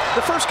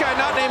 the first guy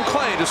not named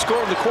Clay to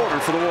score in the quarter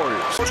for the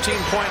Warriors.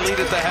 14-point lead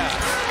at the half.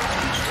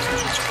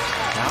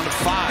 Down to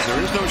 5.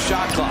 There is no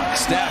shot clock.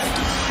 Steph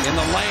in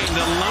the lane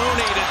to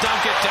Looney to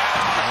dunk it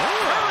down.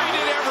 Curry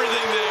did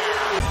everything there.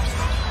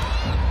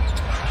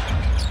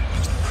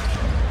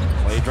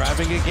 Clay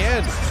driving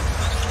again.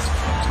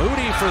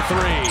 Moody for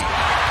 3.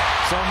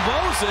 So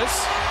Moses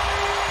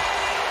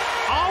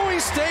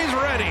always stays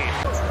ready.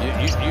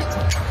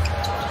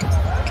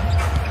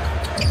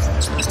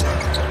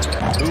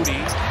 Moody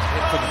hit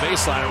for the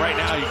baseline. Right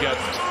now you got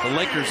the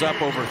Lakers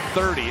up over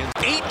 30.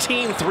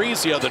 18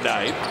 threes the other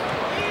night.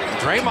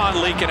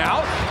 Draymond leaking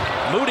out.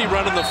 Moody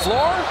running the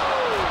floor.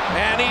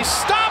 And he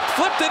stopped,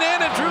 flipped it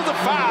in, and drew the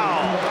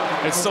foul.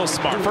 It's so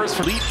smart. First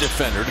for elite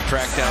defender to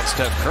track down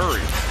Steph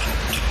Curry.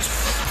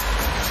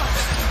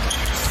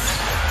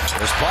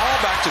 This ball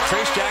back to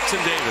Trace Jackson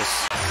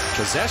Davis.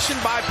 Possession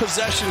by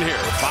possession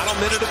here. Final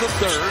minute of the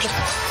third.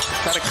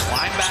 Got to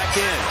climb back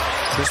in.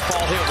 Chris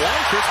Paul hit 1.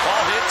 Chris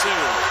Paul hit 2.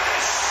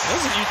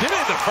 Listen, you did it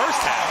in the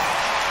first half.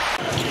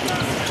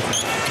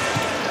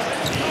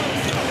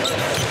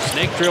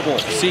 Snake dribble.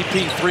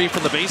 CP3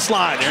 from the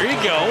baseline. There you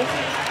go.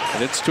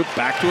 And it's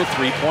back to a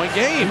 3-point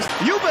game.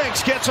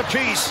 Eubanks gets a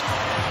piece.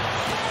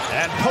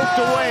 And poked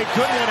away.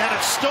 Goodwin had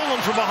it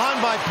stolen from behind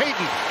by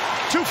Payton.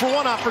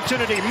 2-for-1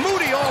 opportunity.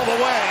 Moody all the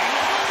way.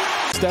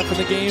 Steph in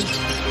the game.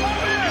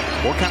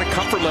 What kind of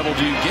comfort level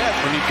do you get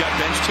when you've got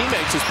bench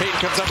teammates as Payton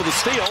comes up with a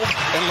steal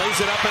and lays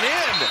it up and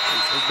in?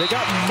 They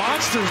got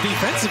monsters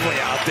defensively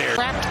out there.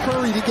 Trapped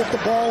Curry to get the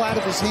ball out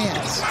of his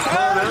hands.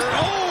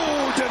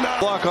 Oh, denied.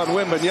 Block on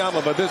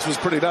Wembanyama, but this was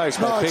pretty nice.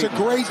 No, it's a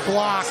great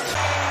block.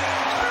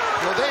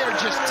 Well, they are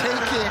just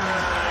taking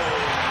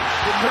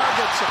the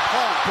Nuggets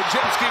apart.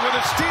 Podziemski with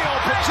a steal.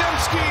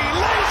 Podziemski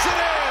lays it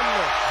in.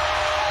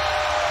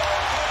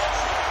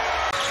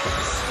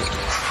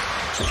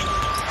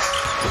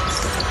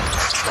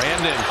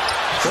 Brandon,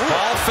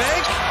 ball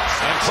fake.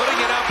 And putting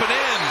it up and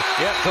in.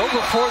 Yeah, go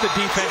before the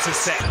defense is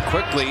set.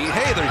 Quickly,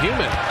 hey, they're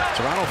human.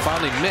 Toronto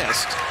finally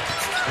missed.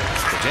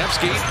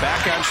 Podziemski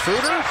back on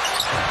Schroeder.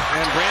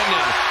 And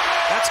Brandon.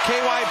 That's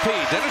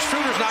KYP. Dennis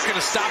Schroeder's not going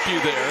to stop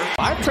you there.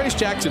 I've Trayce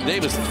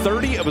Jackson-Davis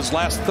 30 of his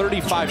last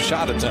 35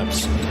 shot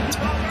attempts.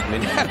 I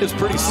mean, that is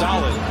pretty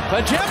solid.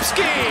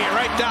 Podziemski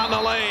right down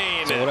the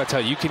lane. So what I tell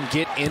you, you can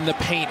get in the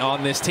paint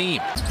on this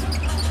team.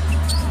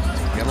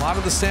 And a lot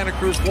of the Santa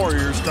Cruz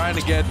Warriors trying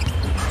to get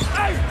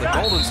the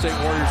Golden State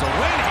Warriors a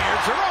win here.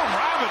 Jerome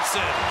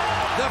Robinson,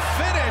 the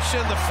finish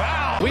and the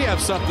foul. We have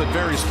something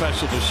very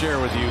special to share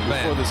with you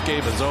before this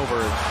game is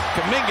over.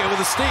 Kuminga with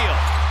a steal.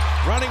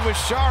 Running with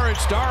Saric.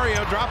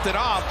 Dario dropped it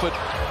off, but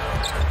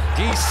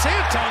Guy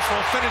Santos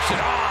will finish it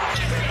off.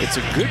 It's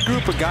a good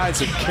group of guys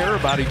that care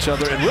about each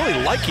other and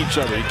really like each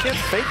other. You can't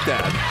fake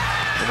that.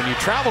 And when you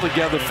travel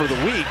together for the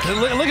week. And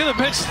look at the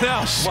bench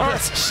now.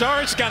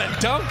 Saric got a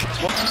dunk.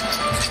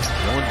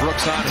 Dylan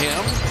Brooks on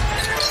him.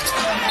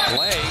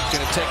 Clay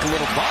going to take a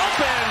little bump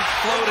and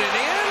float it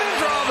in and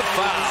draw the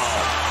foul.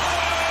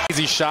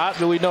 Easy shot,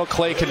 but we know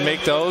Clay can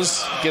make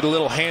those. Get a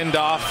little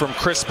handoff from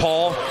Chris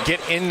Paul. Get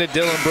into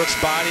Dylan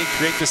Brooks' body,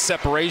 create the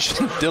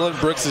separation. Dylan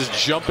Brooks is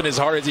jumping as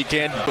hard as he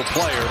can. The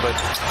player, but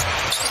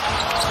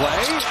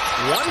Clay,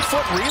 1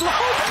 foot reload.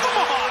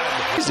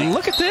 Come on.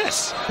 Look at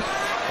this.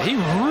 He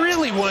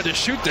really wanted to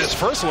shoot this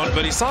first one,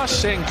 but he saw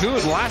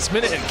Sengun last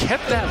minute and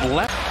kept that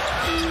left.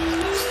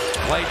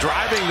 Clay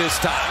driving this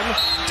time.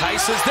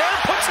 Tyson's there,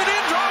 puts it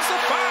in, draws the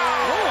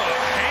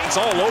foul. It's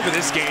all over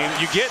this game.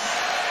 You get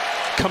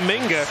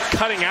Kuminga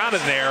cutting out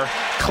of there,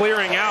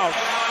 clearing out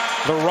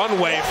the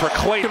runway for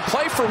Clay. Can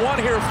play for one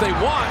here if they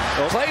want.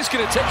 Clay's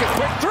going to take a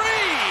quick three.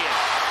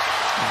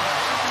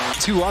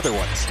 2 other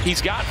ones.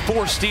 He's got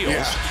 4 steals.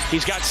 Yeah.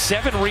 He's got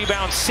 7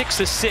 rebounds, 6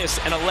 assists,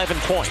 and 11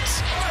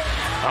 points.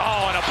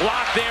 Oh, and a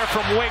block there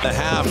from Wiggins. The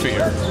half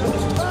here.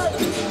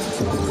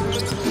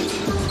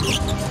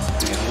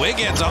 And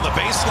Wiggins on the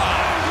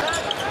baseline.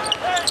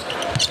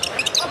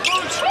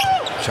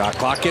 Shot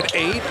clock at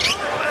 8.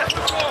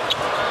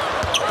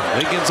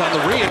 Wiggins on the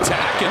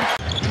re-attack. And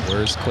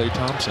where's Klay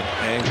Thompson?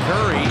 And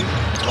Curry,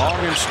 long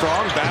and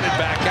strong, batted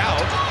back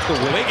out.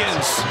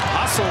 Wiggins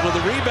hustle with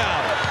the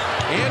rebound.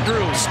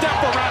 Andrew, step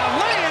around,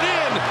 lay it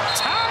in,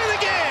 tie the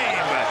game.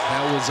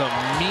 That was a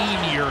mean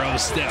Euro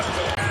step.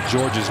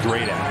 George is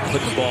great at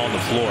putting the ball on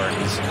the floor.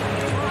 He's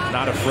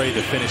not afraid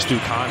to finish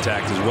through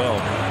contact as well.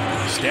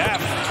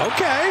 Steph,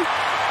 okay.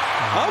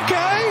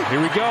 Here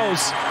he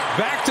goes.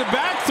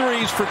 Back-to-back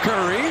threes for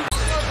Curry.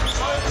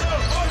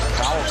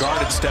 Powell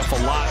guarded Steph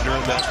a lot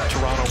during that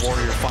Toronto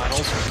Warrior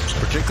finals,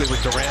 particularly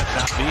with Durant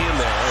not being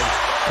there. And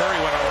Curry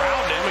went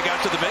around him and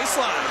got to the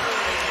baseline.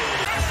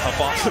 Up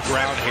off the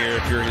ground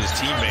here, if you're his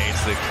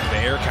teammates, the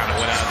air kind of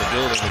went out of the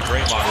building with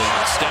Draymond.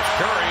 Steph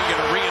Curry going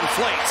to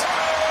reinflate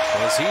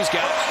as he's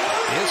got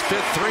his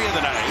 5th 3 of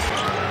the night.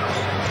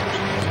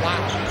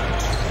 Wow.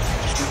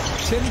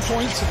 10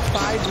 points and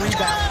 5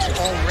 rebounds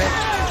already.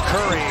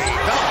 Curry,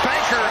 the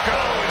banker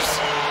goes.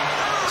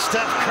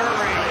 Steph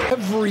Curry.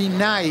 Every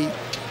night,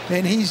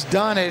 and he's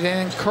done it,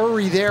 and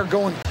Curry there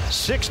going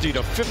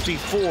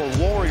 60-54,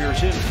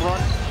 Warriors in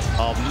front.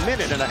 A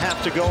minute and a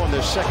half to go in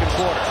this second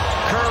quarter.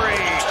 Curry,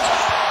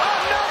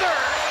 another!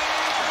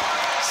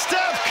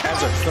 Steph Curry.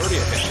 As a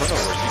 30th in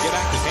turnovers, you get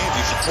active hands,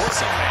 you support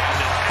someone.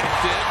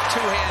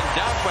 Two-hand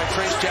dunk by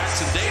Trayce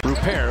Jackson-Davis.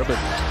 Repair, but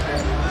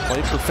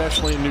played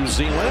professionally in New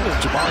Zealand. And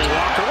Jabari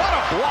Walker, what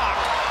a block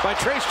by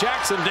Trayce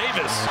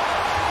Jackson-Davis.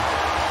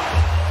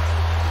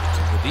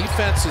 The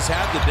defense has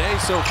had the day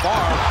so far.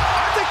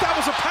 I think that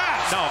was a pass.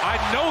 No, I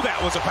know that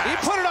was a pass. He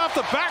put it off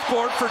the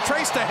backboard for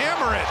Trayce to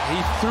hammer it. He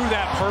threw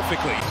that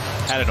perfectly.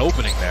 Had an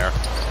opening there.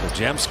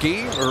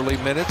 Podziemski, early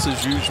minutes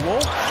as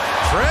usual.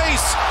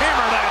 Trayce,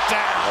 hammer that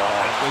down.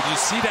 When you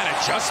see that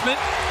adjustment,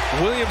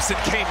 Williamson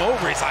came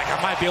over. He's like, I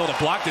might be able to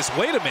block this.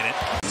 Wait a minute.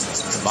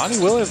 Monty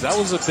Williams, that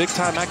was a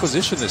big-time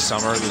acquisition this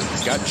summer.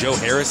 Got Joe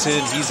Harrison.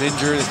 He's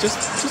injured. It's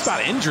just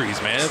about injuries,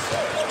 man.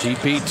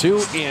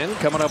 GP2 in,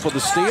 coming up with a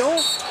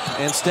steal.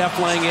 And Steph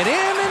laying it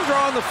in and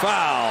drawing the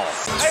foul.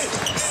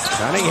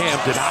 Cunningham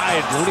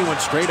denied. Looney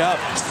went straight up.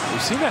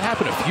 We've seen that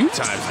happen a few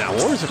times now.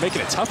 Warriors are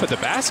making it tough at the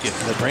basket.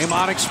 The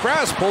Draymond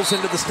Express pulls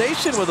into the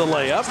station with a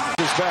layup.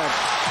 Is back.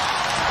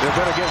 They're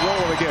going to get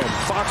rolling again.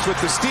 Fox with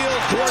the steal.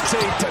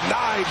 Duarte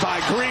denied by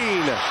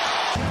Green.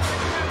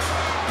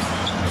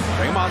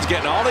 Draymond's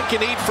getting all he can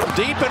eat from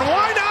deep, and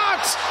why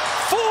not?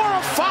 4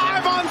 of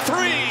 5 on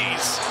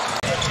threes.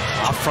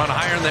 Off front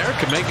iron there.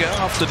 Kuminga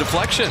off the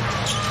deflection.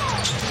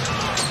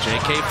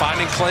 JK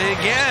finding Clay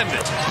again.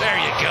 There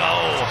you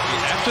go.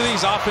 After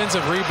these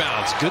offensive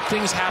rebounds, good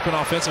things happen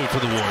offensively for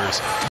the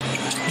Warriors.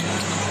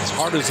 As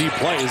hard as he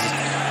plays,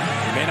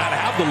 he may not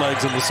have the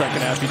legs in the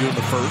second half he did in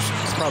the first.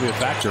 It's probably a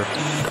factor.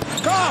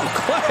 Oh,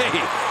 Clay.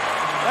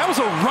 That was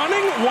a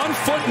running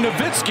 1-foot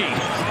Nowitzki.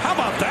 How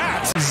about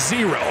that?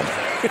 0.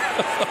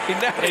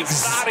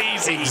 It's not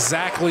easy.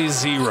 Exactly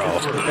 0.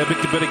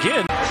 But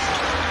again,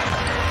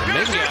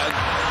 Kuminga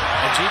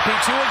and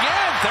GP2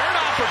 again. Third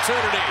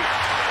opportunity.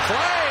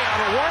 Clay on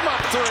a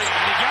warm-up 3.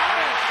 He got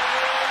it.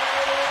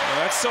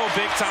 it's so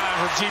big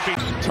time for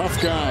GP.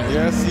 Tough guy.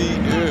 Yes, he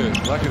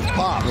is. Like his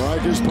pops.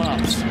 Like his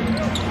pops.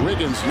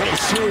 Wiggins,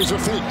 nice series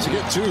of feet to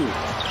get two.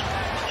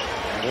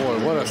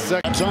 Boy, what a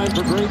second. Time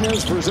for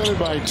Greatness, presented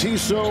by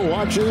Tissot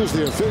Watches,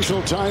 the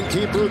official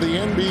timekeeper of the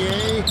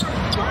NBA.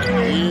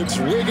 It's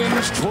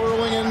Wiggins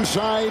twirling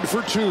inside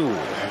for two.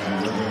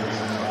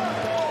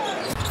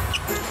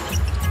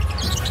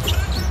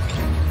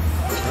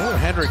 Well,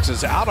 Hendricks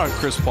is out on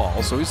Chris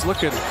Paul, so he's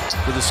looking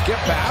for the skip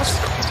pass.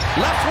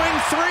 Left wing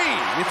three.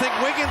 You think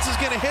Wiggins is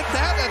going to hit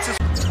that? That's his.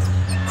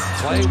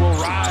 Clay will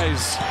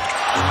rise.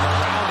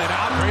 Around and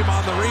out.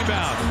 Draymond the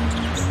rebound.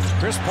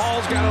 Chris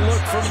Paul's got to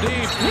look from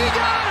deep. He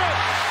got it!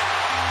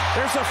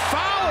 There's a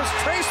foul as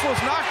Trace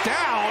was knocked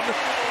down,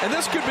 and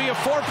this could be a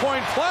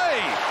 4-point play.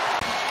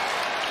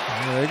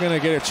 Yeah, they're going to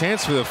get a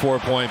chance for the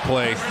 4-point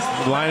play.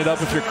 Line it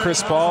up with your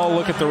Chris Paul.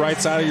 Look at the right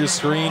side of your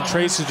screen.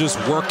 Trace is just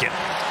working.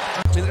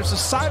 I mean, there's a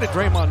side of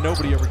Draymond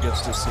nobody ever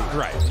gets to see.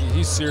 Right.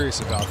 He's serious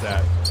about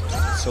that.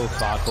 So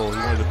thoughtful. He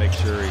wanted to make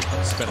sure he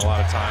spent a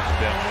lot of time with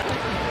them.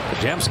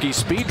 Podziemski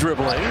speed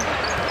dribbling.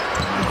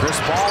 Chris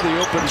Paul, the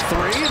open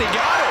three, and he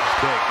got it.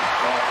 Big.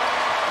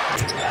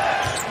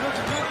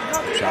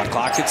 Shot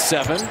clock at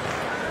 7.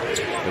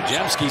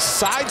 Podziemski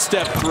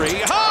sidestep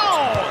three.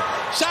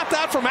 Oh! Shot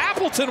that from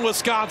Appleton,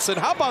 Wisconsin.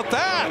 How about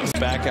that?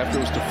 Back after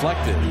it was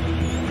deflected.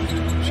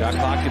 Shot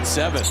clock at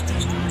 7.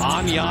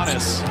 On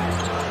Giannis.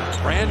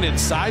 Brandon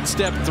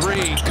sidestep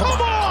three.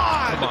 Come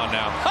on! Come on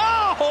now.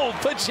 Oh,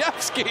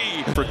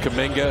 Podziemski for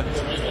Kuminga.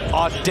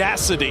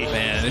 Audacity.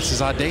 Man, this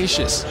is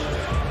audacious.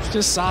 It's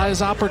just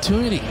size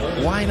opportunity.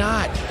 Why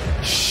not?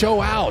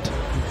 Show out.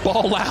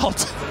 Ball out.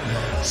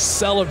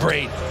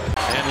 Celebrate.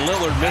 And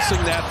Lillard missing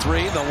that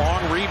three. The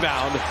long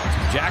rebound.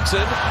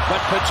 Jackson,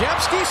 but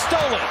Podziemski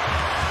stole it.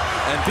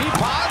 And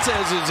V-Pods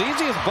has his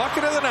easiest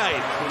bucket of the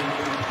night.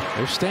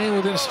 They're staying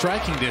within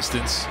striking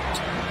distance.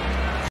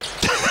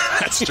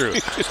 That's true.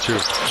 It's true.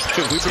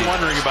 We've been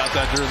wondering about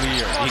that during the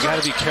year. You got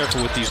to be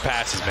careful with these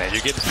passes, man.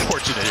 You're getting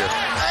fortunate here.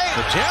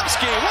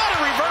 Podziemski, what a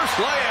reverse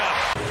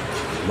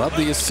layup. Love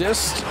the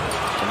assist,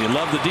 and you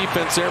love the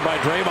defense there by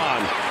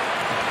Draymond.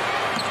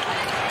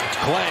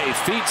 Clay,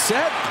 feet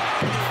set.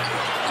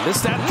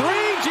 Missed that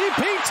three.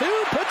 GP2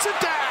 puts it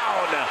down.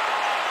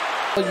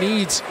 He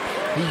needs,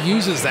 he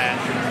uses that,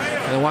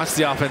 and watch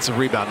the offensive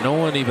rebound. No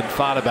one even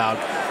thought about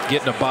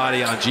getting a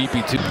body on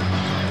GP2.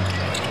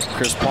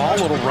 Chris Paul,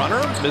 little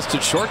runner, missed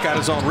it short, got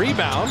his own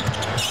rebound.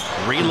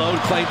 Reload,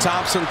 Klay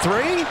Thompson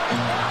three.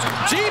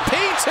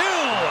 GP2,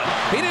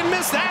 he didn't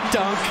miss that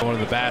dunk. Going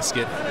to the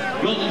basket.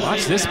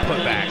 Watch this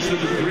putback.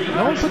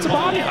 No one puts a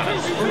body on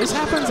it. This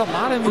happens a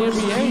lot in the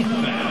NBA.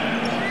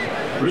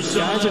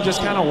 Guys are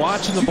just kind of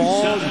watching the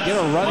ball. You get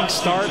a running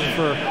start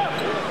for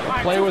a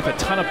player with a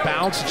ton of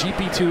bounce.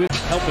 GP2 isn't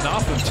helping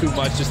off him too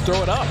much. Just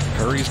throw it up.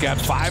 Curry's got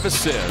 5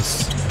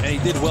 assists. And he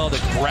did well to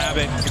grab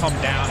it and come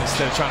down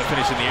instead of trying to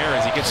finish in the air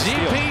as he gets the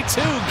steal.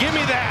 GP2, give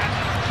me that.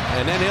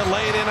 And then he'll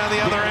lay it in on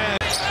the other end.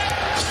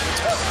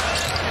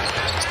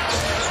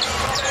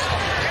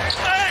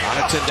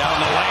 Connaughton down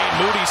the lane.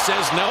 Moody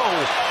says no.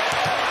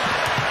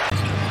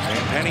 And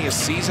Penny, a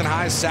season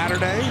high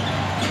Saturday.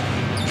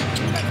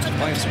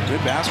 Playing some good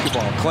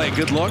basketball. Clay,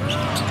 good look.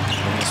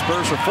 And the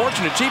Spurs are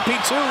fortunate.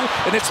 GP2,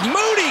 and it's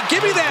Moody.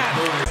 Give me that.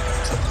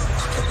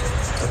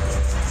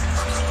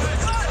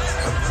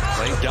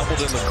 Clay doubled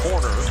in the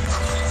corner.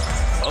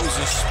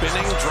 Moses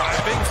spinning,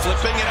 driving,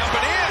 flipping it up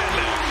and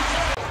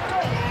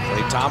in.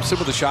 Klay Thompson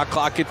with the shot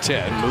clock at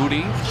 10.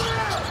 Moody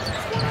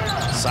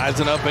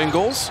sizing up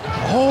Ingles.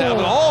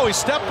 Oh, he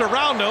stepped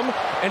around him,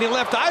 and he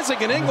left Isaac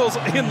and Ingles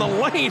in the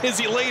lane as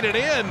he laid it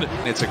in.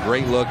 It's a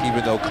great look,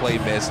 even though Clay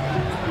missed.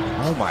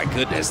 Oh my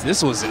goodness,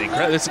 this was an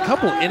incredible. It's a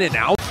couple in and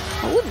out.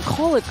 I wouldn't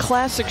call it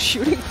classic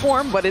shooting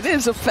form, but it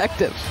is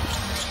effective.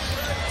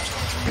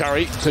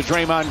 Curry to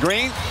Draymond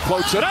Green,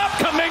 floats it up.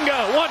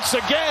 Kuminga once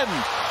again.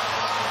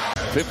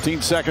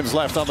 15 seconds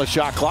left on the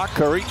shot clock.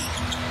 Curry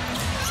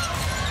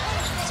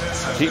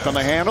keeping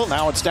the handle.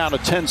 Now it's down to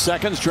 10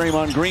 seconds.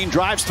 Draymond Green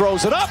drives,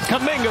 throws it up.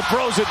 Kuminga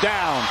throws it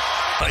down.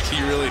 Like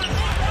he really.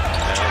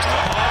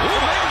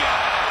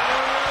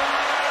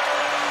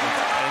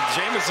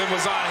 Jamison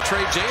was on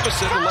Trey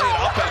Jamison to lay it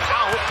up and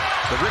out.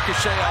 The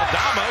ricochet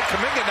Aldama.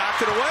 Kuminga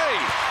knocked it away.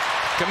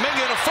 Kuminga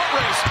in a foot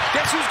race.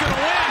 Guess who's going to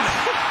win?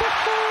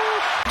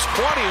 It's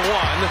 21.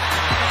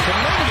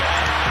 Kuminga.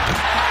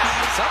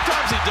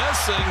 Sometimes he does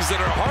things that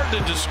are hard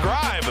to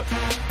describe.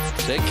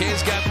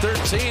 JK's got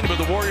 13, but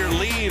the Warrior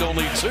lead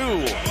only 2.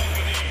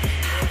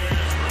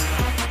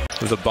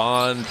 The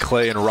bond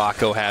Clay and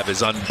Rocco have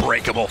is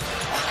unbreakable.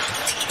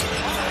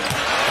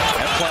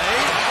 That play,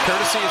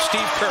 courtesy of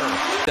Steve Kerr.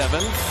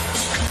 7.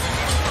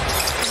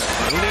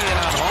 Looney in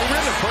on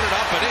Holmgren to put it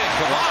up and in.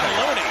 Kevon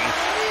Looney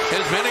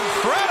has been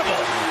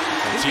incredible.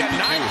 He's got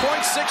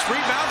 9.6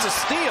 rebounds, a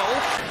steal.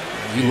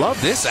 You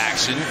love this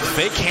action.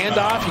 Fake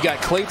handoff. You got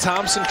Klay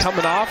Thompson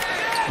coming off,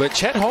 but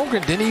Chet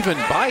Holmgren didn't even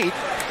bite.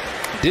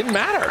 Didn't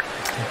matter.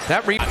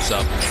 That rebound's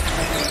up.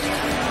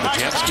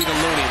 Podziemski to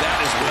Looney. That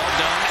is well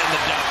done in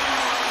the dunk.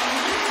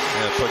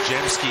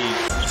 Podziemski.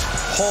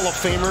 Hall of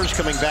Famers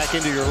coming back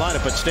into your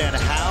lineup, but Stan,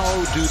 how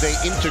do they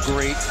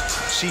integrate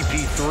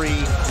CP3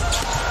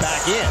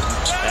 back in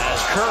as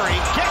Curry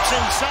gets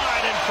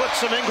inside and puts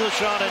some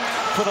English on it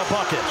for the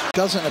bucket?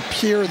 Doesn't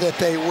appear that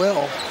they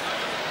will.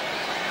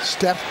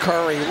 Steph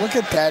Curry, look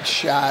at that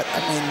shot. I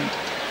mean,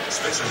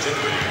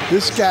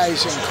 this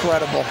guy's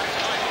incredible.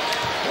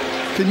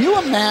 Can you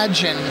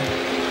imagine?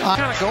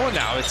 Kind of going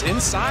now. It's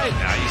inside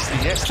now. You see,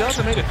 he still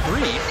hasn't made a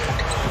three.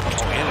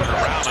 In and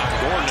around on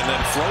Gordon and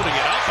then floating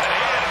it up and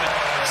in.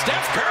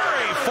 Steph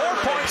Curry, 4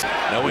 points.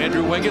 No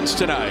Andrew Wiggins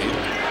tonight.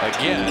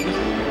 Again,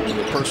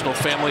 the personal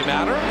family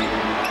matter.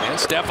 And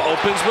Steph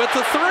opens with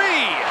the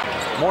three.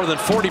 More than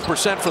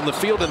 40% from the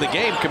field in the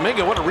game.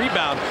 Kuminga, what a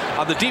rebound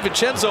on the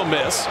DiVincenzo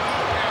miss.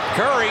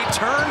 Curry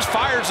turns,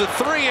 fires a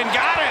three, and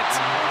got it.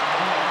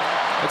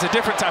 It's a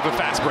different type of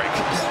fast break.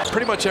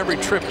 Pretty much every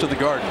trip to the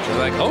Garden. You're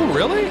like, oh,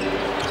 really?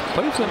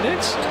 Playing for the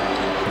Knicks?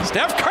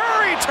 Steph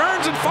Curry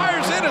turns and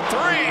fires in a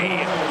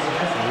three.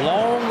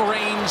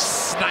 Long-range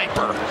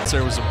sniper.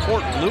 There was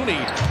important. Looney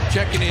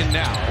checking in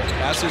now.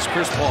 As is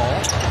Chris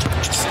Paul.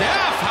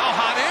 Steph, how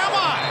hot am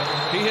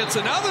I? He hits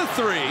another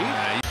three.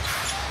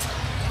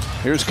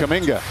 Here's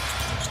Kuminga.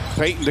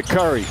 Payton to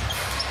Curry.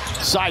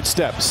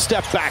 Sidestep,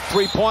 step back,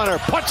 three-pointer,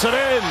 puts it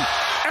in,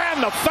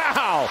 and the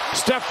foul.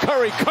 Steph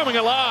Curry coming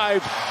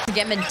alive.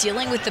 Getman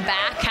dealing with the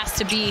back has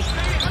to be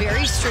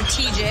very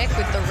strategic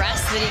with the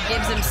rest that he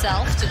gives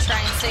himself to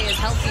try and stay as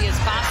healthy as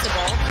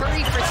possible.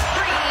 Curry for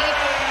three.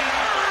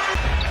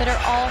 That are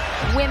all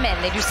women.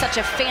 They do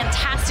such a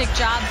fantastic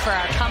job for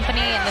our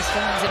company and this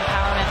Women's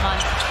Empowerment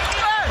Month.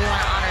 We want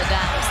to honor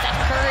them.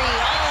 Steph Curry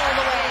all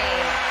the way.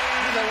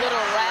 He's a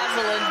little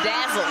razzle and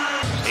dazzle.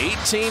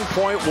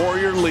 18-point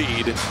Warrior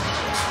lead.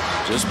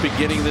 Just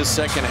beginning this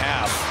second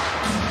half.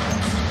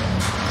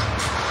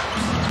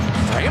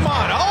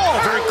 Draymond, oh,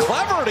 very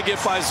clever to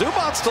get by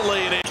Zubac to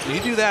lay it in. When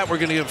you do that, we're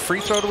going to give a free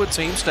throw to a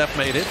team. Steph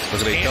made it.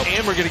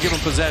 And we're going to give him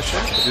possession.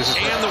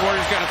 And the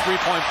Warriors got a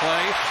three-point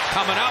play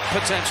coming up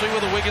potentially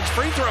with a Wiggins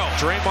free throw.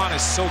 Draymond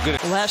is so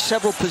good. Last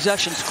several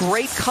possessions,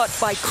 great cut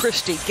by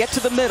Christie. Get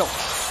to the middle.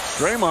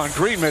 Draymond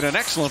Green made an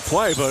excellent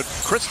play, but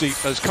Christie,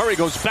 as Curry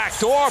goes back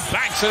door,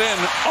 banks it in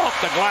off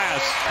the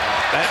glass.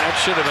 That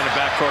should have been a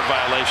backcourt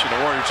violation. The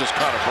Warriors just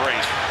caught a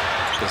break.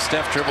 But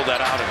Steph dribbled that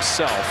out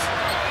himself.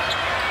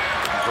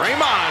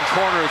 Draymond,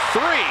 corner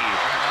three.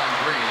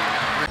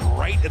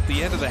 Right at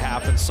the end of the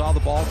half and saw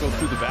the ball go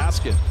through the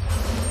basket.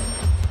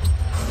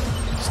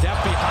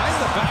 Steph behind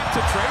the back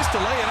to Trace to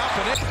lay it up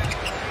and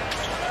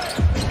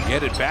in.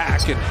 Get it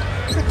back, and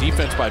good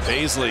defense by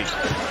Bazley.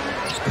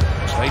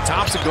 Klay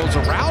Thompson goes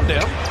around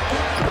him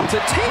to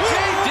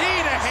TJD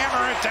to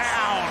hammer it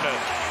down.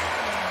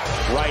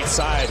 Right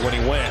side when he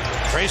went.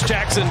 Trace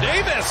Jackson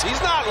Davis,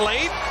 he's not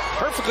late.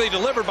 Perfectly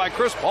delivered by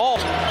Chris Paul.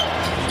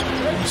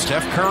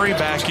 Steph Curry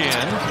back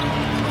in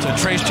to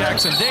Trace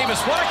Jackson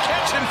Davis. What a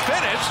catch and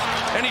finish,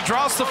 and he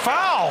draws the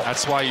foul.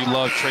 That's why you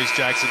love Trace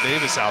Jackson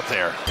Davis out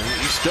there.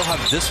 You still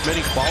have this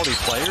many quality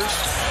players.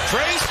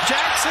 Trace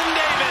Jackson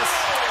Davis.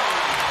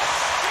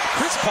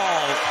 Chris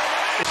Paul.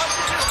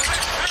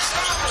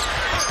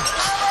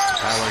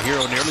 Tyler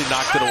Hero nearly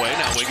knocked it away.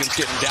 Now Wiggins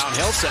getting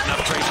downhill, setting up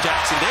Trace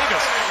Jackson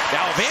Davis.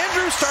 Now if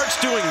Andrew starts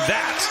doing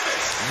that,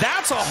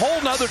 that's a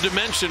whole nother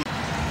dimension.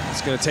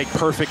 It's going to take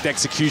perfect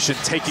execution,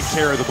 taking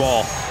care of the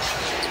ball.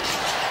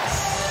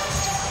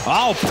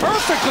 Oh,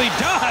 perfectly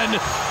done.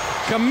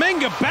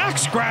 Kuminga back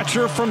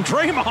scratcher from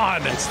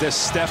Draymond. It's this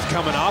Steph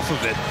coming off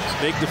of it.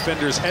 Big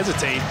defenders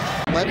hesitate.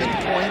 11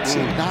 points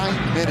in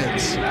 9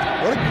 minutes.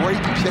 What a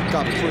great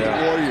pickup for the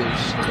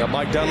Warriors. Yeah,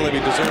 Mike Dunleavy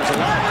deserves a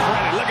lot of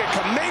credit. Look at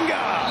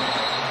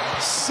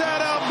Kuminga.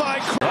 Set up by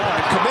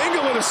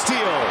Kuminga with a steal.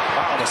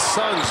 Wow, the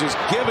Suns just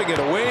giving it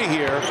away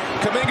here.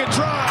 Kuminga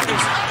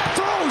drives,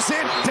 throws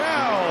it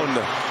down.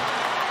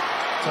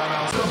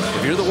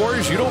 If you're the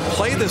Warriors, you don't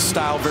play this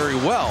style very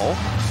well,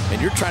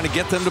 and you're trying to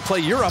get them to play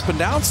your up and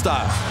down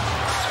style.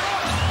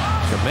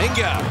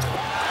 Kuminga,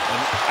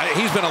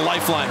 he's been a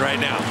lifeline right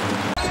now.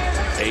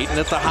 Ayton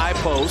at the high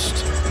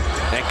post,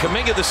 and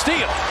Kuminga the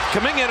steal.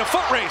 Kuminga in a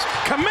foot race.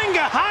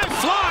 Kuminga high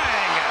flying.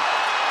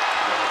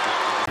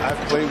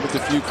 I've played with a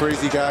few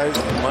crazy guys.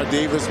 My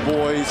Davis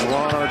boys,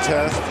 Ron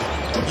Artest.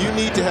 You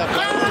need to have.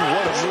 What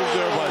a move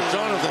there by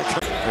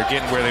Jonathan. They're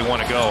getting where they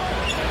want to go.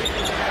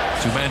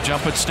 Two-man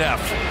jump at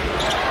Steph.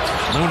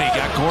 Looney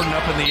got Gordon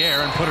up in the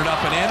air and put it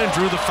up and in and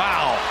drew the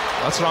foul.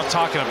 That's what I'm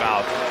talking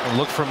about.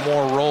 Look for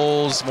more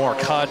rolls, more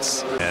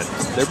cuts. And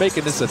they're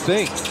making this a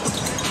thing.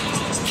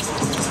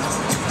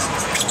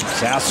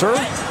 Sasser,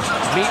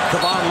 meet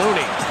Kevon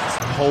Looney.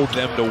 Hold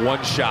them to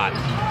one shot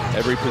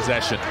every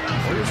possession.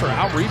 Warriors are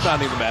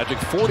out-rebounding the Magic,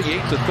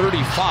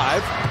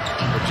 48-35.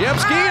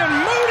 Podziemski and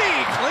Moody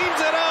cleans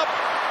it up.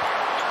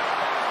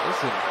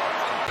 Listen,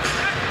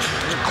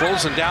 you're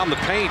closing down the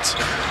paint.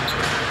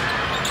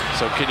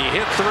 So can you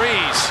hit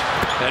threes?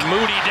 And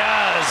Moody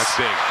does. That's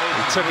big.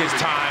 He took his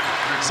time.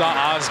 Saw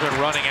Osman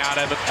running out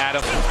at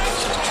him.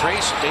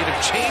 Trace made him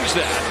change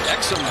that.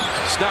 Exum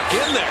snuck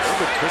in there,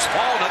 but Chris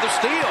Paul another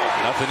steal.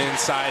 Nothing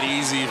inside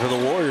easy for the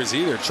Warriors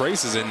either.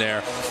 Trace is in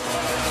there.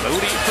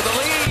 Moody for the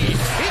lead.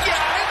 He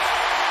got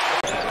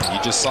it. You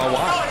just saw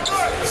why.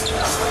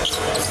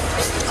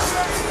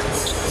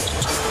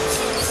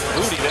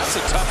 Moody, that's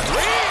a tough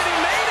three, and he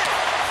made it.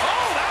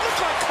 Oh, that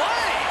looks like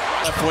Clay.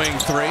 Left wing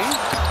three.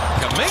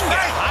 Kuminga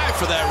high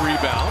for that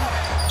rebound.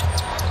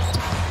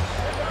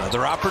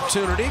 Another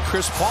opportunity.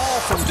 Chris Paul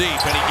from deep,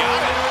 and he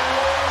got it.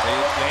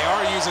 They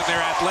are using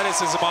their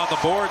athleticism on the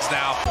boards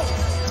now.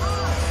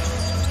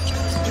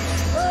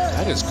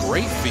 That is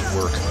great feet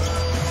work.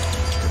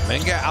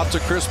 Kuminga out to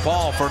Chris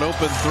Paul for an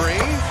open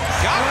three.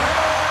 Got it.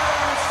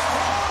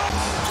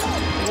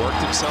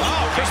 Worked himself.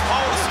 Oh, Chris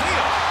Paul with a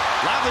steal.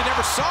 Lively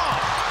never saw him.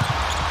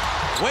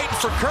 Waiting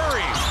for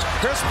Curry.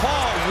 Chris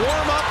Paul,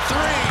 warm up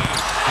three.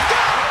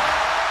 Got it.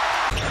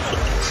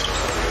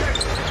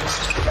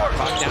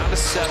 Clock down to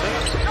 7.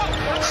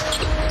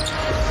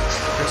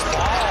 Chris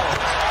Paul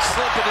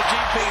slipping to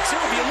GP2.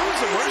 If you lose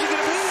him, where's he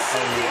going to be?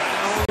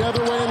 The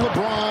other way,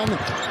 LeBron.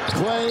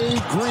 Clay,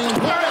 Green.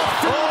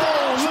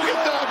 Oh, look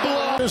at that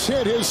block. Just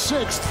hit his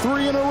 6th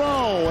 3 in a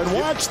row. And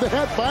watch the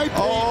head by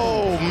Payton.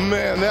 Oh,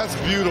 man, that's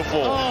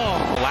beautiful.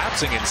 Oh.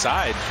 Collapsing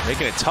inside,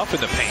 making it tough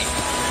in the paint.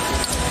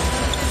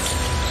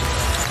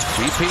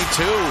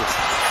 GP2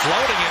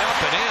 floating it up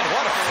and in.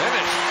 What a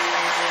finish.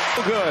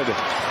 Good.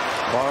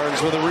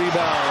 Barnes with a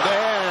rebound.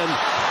 And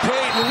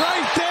Payton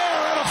right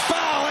there, and a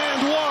foul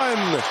and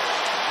one.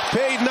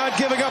 Payton not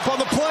giving up on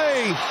the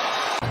play.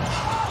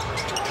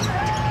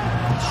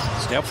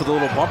 Steph with a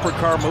little bumper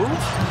car move,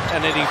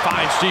 and then he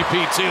finds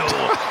GP2.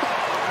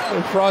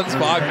 Franz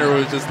Wagner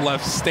was just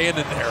left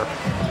standing there.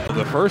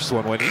 The first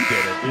one when he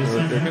did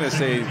it. They're going to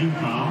say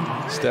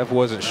Steph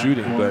wasn't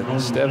shooting, but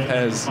Steph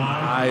has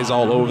eyes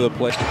all over the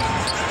place.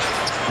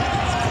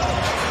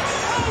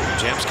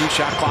 Podziemski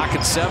shot clock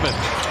at 7.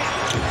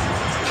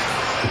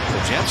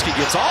 Podziemski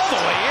gets all the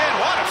way in.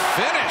 What a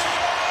finish.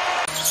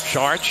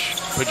 Charge.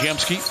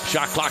 Podziemski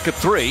shot clock at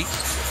 3.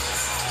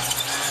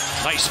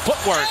 Nice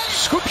footwork.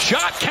 Scoop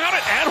shot. Count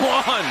it. And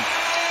one.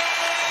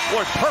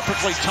 Boy,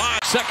 perfectly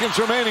timed. Seconds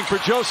remaining for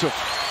Joseph.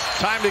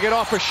 Time to get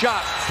off a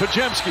shot.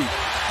 Podziemski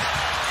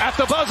at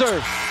the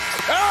buzzer.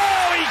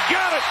 Oh, he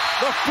got it.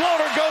 The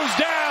floater goes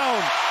down.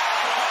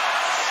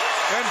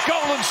 And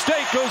Golden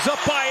State goes up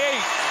by 8.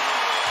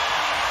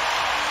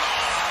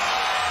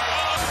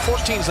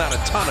 14's not a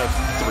ton of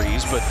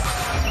threes, but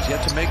he's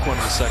yet to make one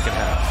in the second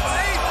half.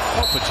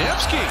 Oh,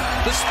 Podziemski,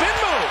 the spin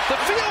move, the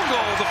field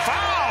goal, the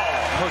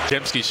foul.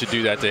 Podziemski should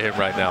do that to him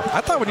right now.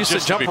 I thought when you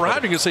said jump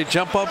around, you're going to say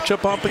jump up,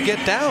 and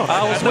get down.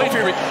 I was waiting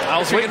for you. I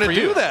was waiting for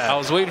you to do that. I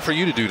was waiting for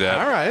you to do that.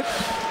 All right.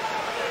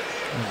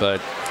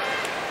 But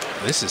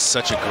This is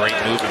such a great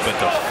movement, but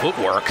the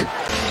footwork.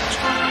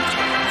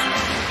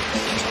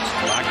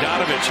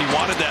 Bogdanovich, he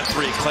wanted that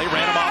three. Clay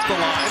ran him off the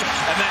line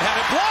and then had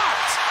it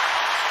blocked.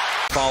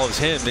 Follows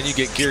him, then you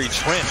get Gary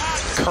Trent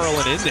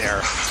curling in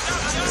there.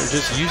 They're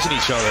just using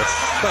each other.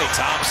 Klay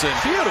Thompson,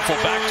 beautiful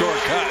backdoor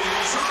cut.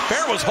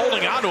 Bear was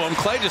holding on to him.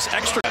 Clay just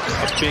extra.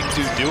 A big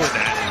dude doing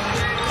that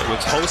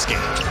with post game.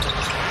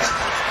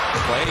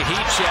 Clay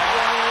heat check.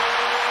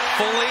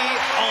 Fully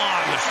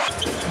on.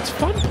 It's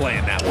fun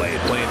playing that way,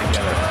 playing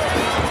together.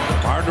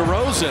 Mar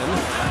DeRozan.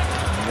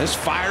 This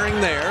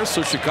firing there,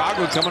 so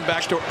Chicago coming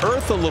back to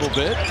earth a little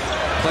bit.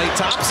 Klay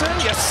Thompson,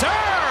 yes sir!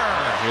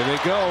 Here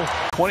they go.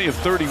 20 of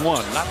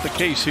 31, not the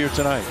case here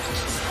tonight.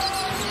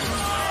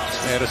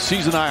 They had a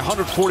season high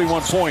 141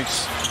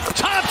 points.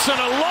 Thompson,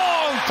 a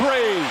long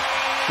three.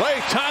 Klay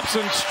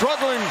Thompson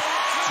struggling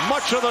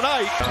much of the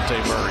night.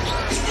 Dante Murray.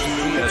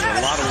 He has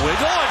a lot of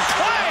wiggle, and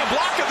Klay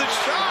blocking the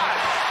shot.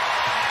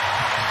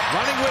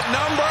 Running with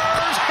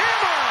numbers,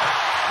 hammer!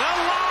 The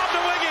lob to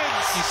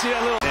Wiggins. You see that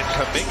little... And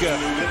Kuminga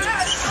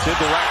did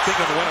the right thing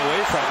and went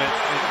away from it.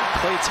 And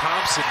Klay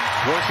Thompson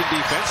working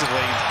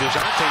defensively.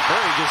 DeJounte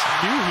Murray just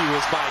knew he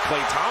was by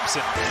Klay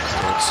Thompson.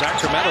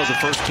 Sacramento, the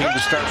first team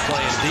to start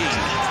playing D.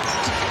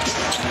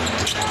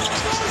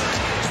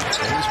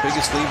 His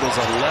biggest lead was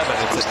 11.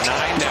 It's at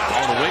 9 now.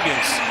 And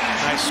Wiggins,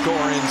 nice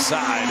score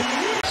inside.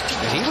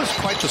 And he was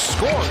quite the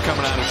scorer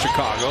coming out of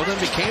Chicago, then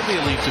became the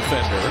elite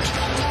defender.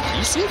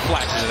 You see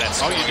flashes of that.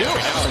 Oh, you do?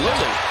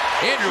 Absolutely.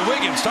 Andrew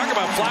Wiggins, talk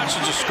about flashes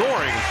of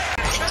scoring.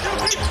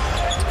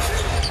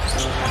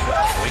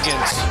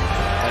 Wiggins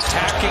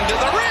attacking to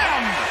the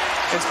rim.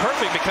 It's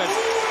perfect because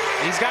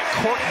he's got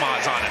cork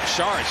mods on him.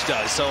 Sharge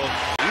does. So,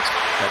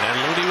 and then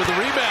Looney with the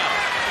rebound.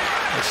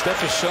 And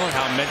Steph is showing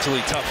how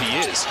mentally tough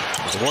he is.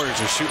 The Warriors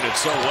are shooting it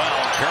so well.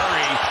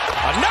 Curry,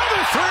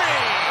 another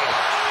three.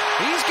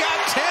 He's got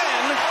 10.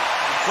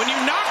 When you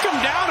knock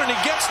him down and he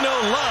gets no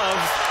love,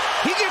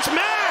 he gets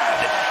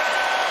mad.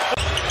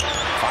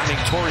 Finding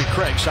Torrey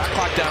Craig, shot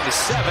clock down to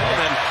 7, and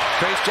then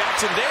Trace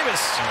Jackson Davis.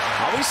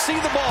 Always see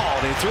the ball.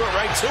 They threw it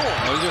right to him.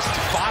 He just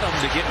fought him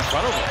to get in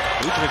front of him.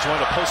 Vucevic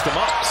wanted to post him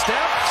up.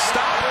 Step,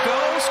 stop, go,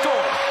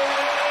 score.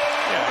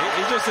 Yeah,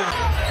 he just didn't.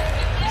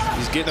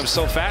 He's getting them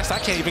so fast, I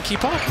can't even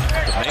keep up.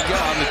 Kuminga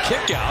on the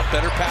kick out.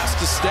 Better pass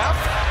to Steph.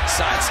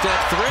 Sidestep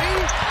three.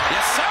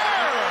 Yes, sir.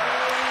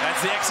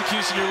 That's the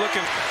execution you're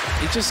looking.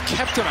 He just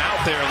kept him out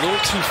there a little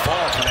too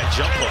far for that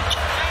jump hook.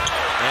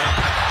 And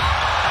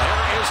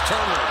there is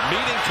Turner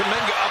meeting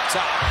Kuminga up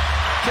top.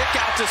 Kick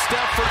out to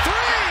Steph for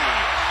three.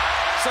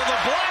 So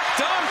the block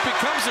dunk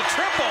becomes a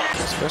triple.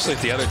 Especially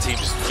if the other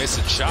team's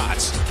missing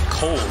shots.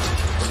 Cold.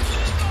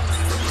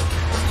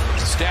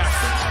 Steph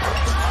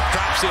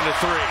drops into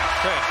three.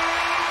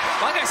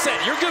 Like I said,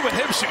 you're good with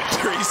him shooting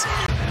threes.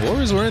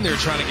 Warriors were in there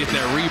trying to get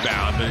that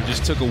rebound, but it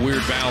just took a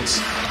weird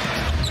bounce.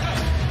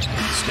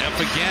 Steph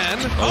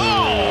again.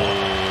 Oh!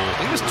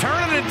 He was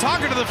turning and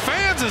talking to the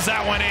fans as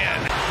that went in.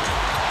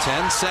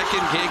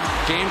 10-second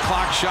game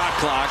clock, shot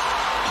clock.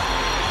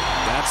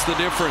 That's the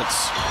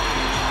difference.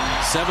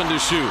 7 to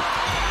shoot.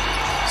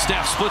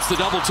 Steph splits the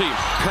double team.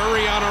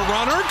 Curry on a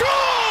runner. Good!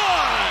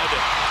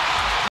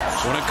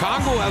 When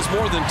Okongwu has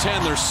more than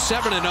 10, they're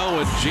 7-0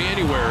 in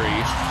January.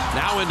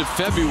 Now into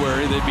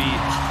February, they'd be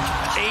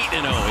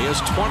 8-0. He has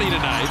 20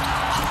 tonight.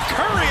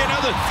 Curry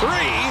another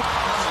three.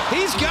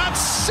 He's got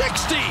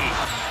 60.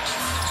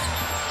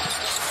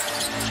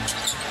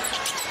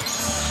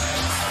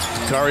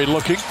 Curry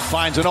looking,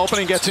 finds an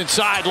opening, gets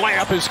inside.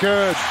 Layup is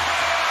good.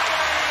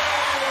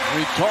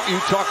 You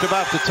talked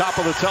about the top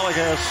of the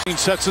telecast.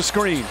 Sets the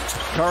screen.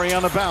 Curry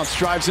on the bounce,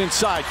 drives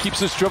inside, keeps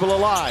his dribble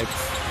alive.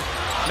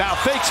 Now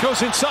fakes,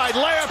 goes inside,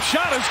 layup,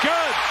 shot is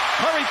good.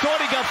 Curry thought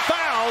he got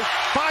fouled.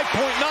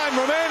 5.9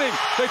 remaining.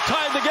 They've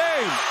tied the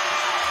game.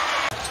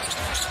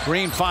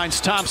 Green finds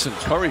Thompson.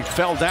 Curry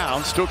fell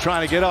down, still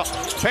trying to get up.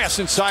 Pass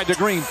inside to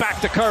Green, back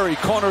to Curry.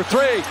 Corner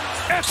three.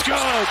 It's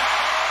good.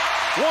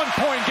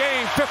 1-point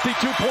game,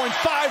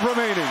 52.5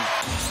 remaining.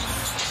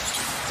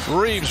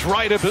 Reeves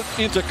right up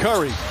into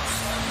Curry.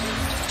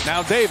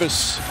 Now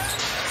Davis.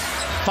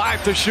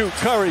 5 to shoot.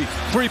 Curry.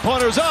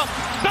 Three-pointers up.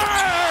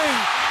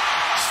 Bang!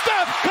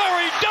 Steph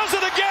Curry does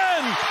it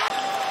again!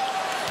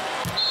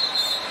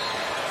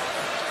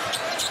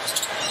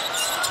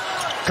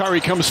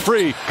 Curry comes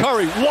free.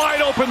 Curry,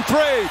 wide open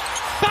three.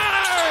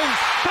 Bang!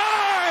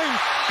 Bang!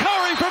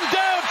 Curry from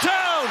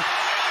downtown.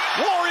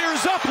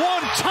 Warriors up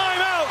one,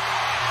 timeout.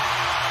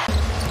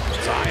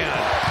 Zion.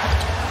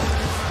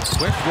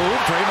 Quick move,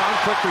 Draymond,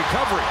 quick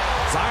recovery.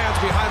 Zion's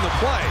behind the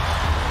play.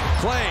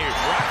 Clay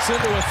rocks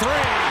into a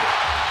three.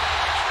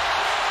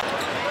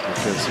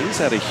 Because he's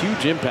had a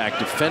huge impact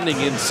defending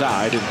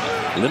inside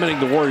and limiting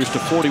the Warriors to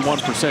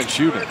 41%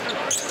 shooting.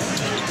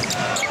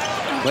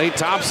 Klay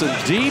Thompson,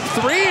 deep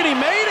three, and he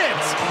made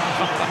it!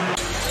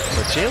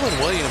 But Jalen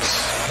Williams,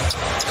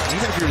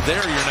 even if you're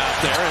there, you're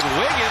not there. And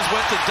Wiggins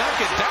went to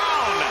dunk it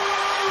down.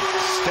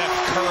 Steph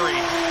Curry.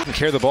 Can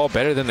carry the ball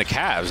better than the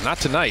Cavs. Not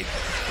tonight.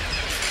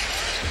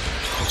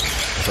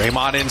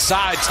 Draymond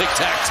inside,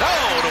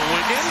 tic-tac-toe to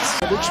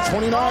Wiggins. It's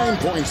 29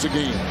 points a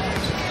game.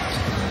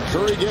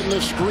 Curry getting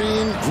the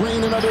screen.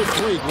 Green another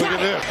three. Look at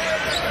this.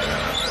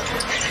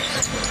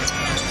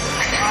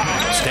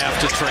 Steph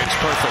to Trace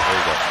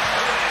perfectly.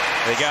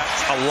 They got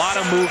a lot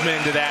of movement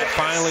into that.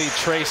 Finally,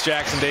 Trace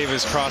Jackson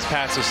Davis cross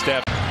pass to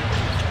Steph.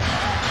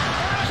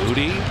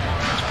 Moody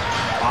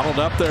bottled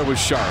up there with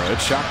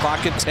Charlotte. Shot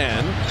clock at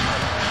 10.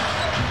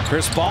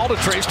 Chris Paul to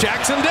Trace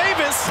Jackson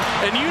Davis.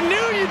 And you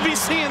knew you'd be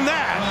seeing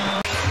that.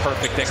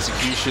 Perfect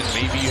execution.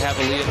 Maybe you have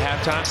a lead at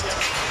halftime.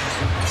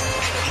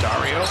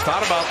 Dario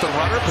thought about the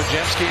runner.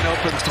 Podziemski an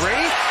open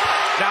three.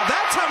 Now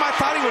that time I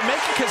thought he would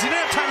make it because he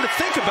didn't have time to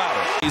think about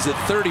it. He's at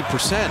 30%.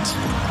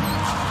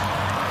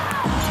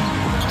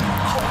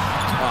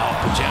 Oh,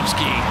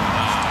 Podziemski.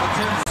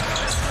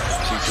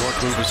 See George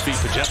move his feet.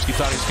 Podziemski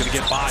thought he was going to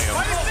get by him.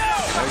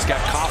 Now he's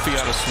got coffee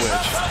on a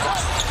switch.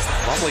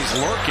 Plumlee's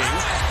lurking.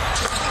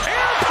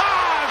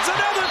 AirPods!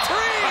 Another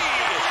three!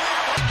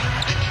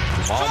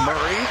 Jamal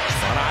Murray,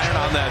 front iron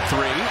on that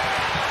three.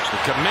 The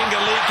Kuminga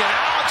leaking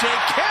out.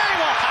 J.K.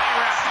 will high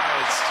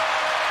rise.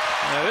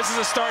 Now, this is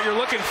a start you're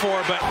looking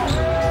for, but...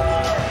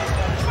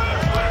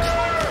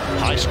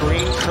 High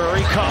screen,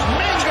 Curry,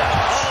 Kuminga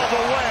all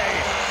the way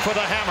for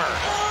the hammer.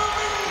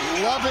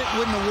 Love it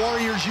when the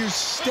Warriors use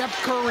Steph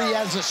Curry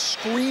as a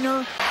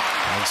screener.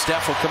 And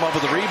Steph will come up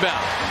with a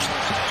rebound.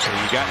 So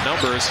you got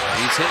numbers.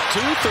 He's hit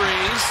 2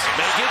 threes.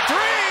 Make it 3.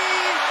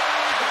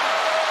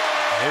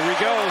 Here he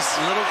goes.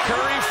 Little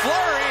Curry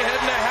flurry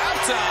heading to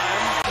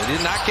halftime. They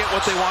did not get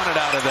what they wanted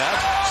out of that.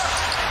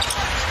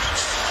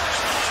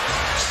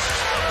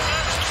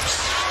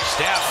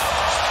 Steph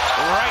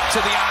right to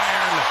the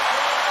iron.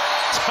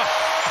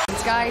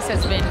 These guys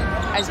has been,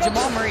 as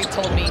Jamal Murray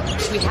told me,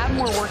 we have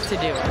more work to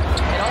do.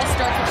 It all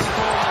starts with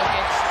Nikola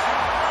Jokic,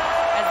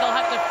 as they'll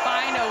have to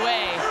find a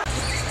way.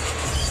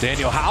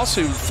 Daniel House,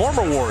 who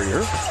former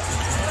Warrior.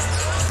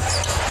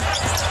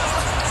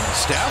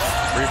 Steph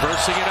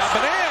reversing it up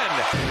and in.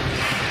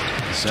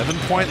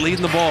 7-point lead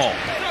in the ball.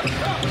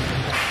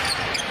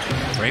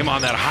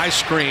 Draymond that high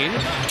screen.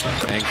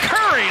 And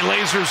Curry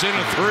lasers in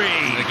a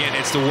three. Again,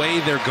 it's the way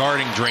they're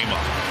guarding Draymond.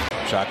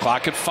 Shot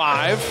clock at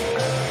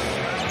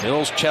 5.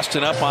 Mills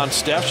chesting up on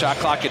Steph. Shot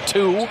clock at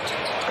 2.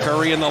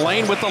 Curry in the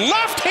lane with the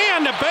left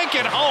hand to bank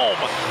it home.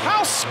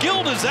 How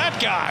skilled is that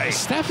guy?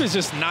 Steph is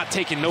just not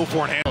taking no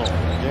for an handle.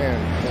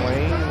 Again,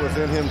 playing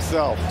within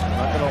himself.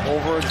 Not going to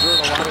overexert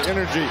a lot of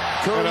energy.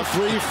 Curry, a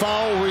free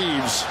foul,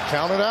 Reeves.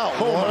 Count it out.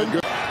 Oh, my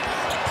goodness.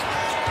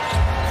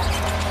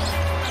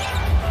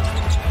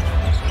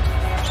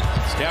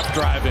 Steph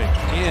driving,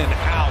 in,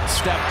 out,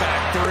 step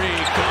back three,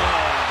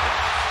 good.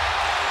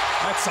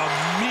 That's a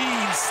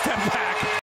mean step back.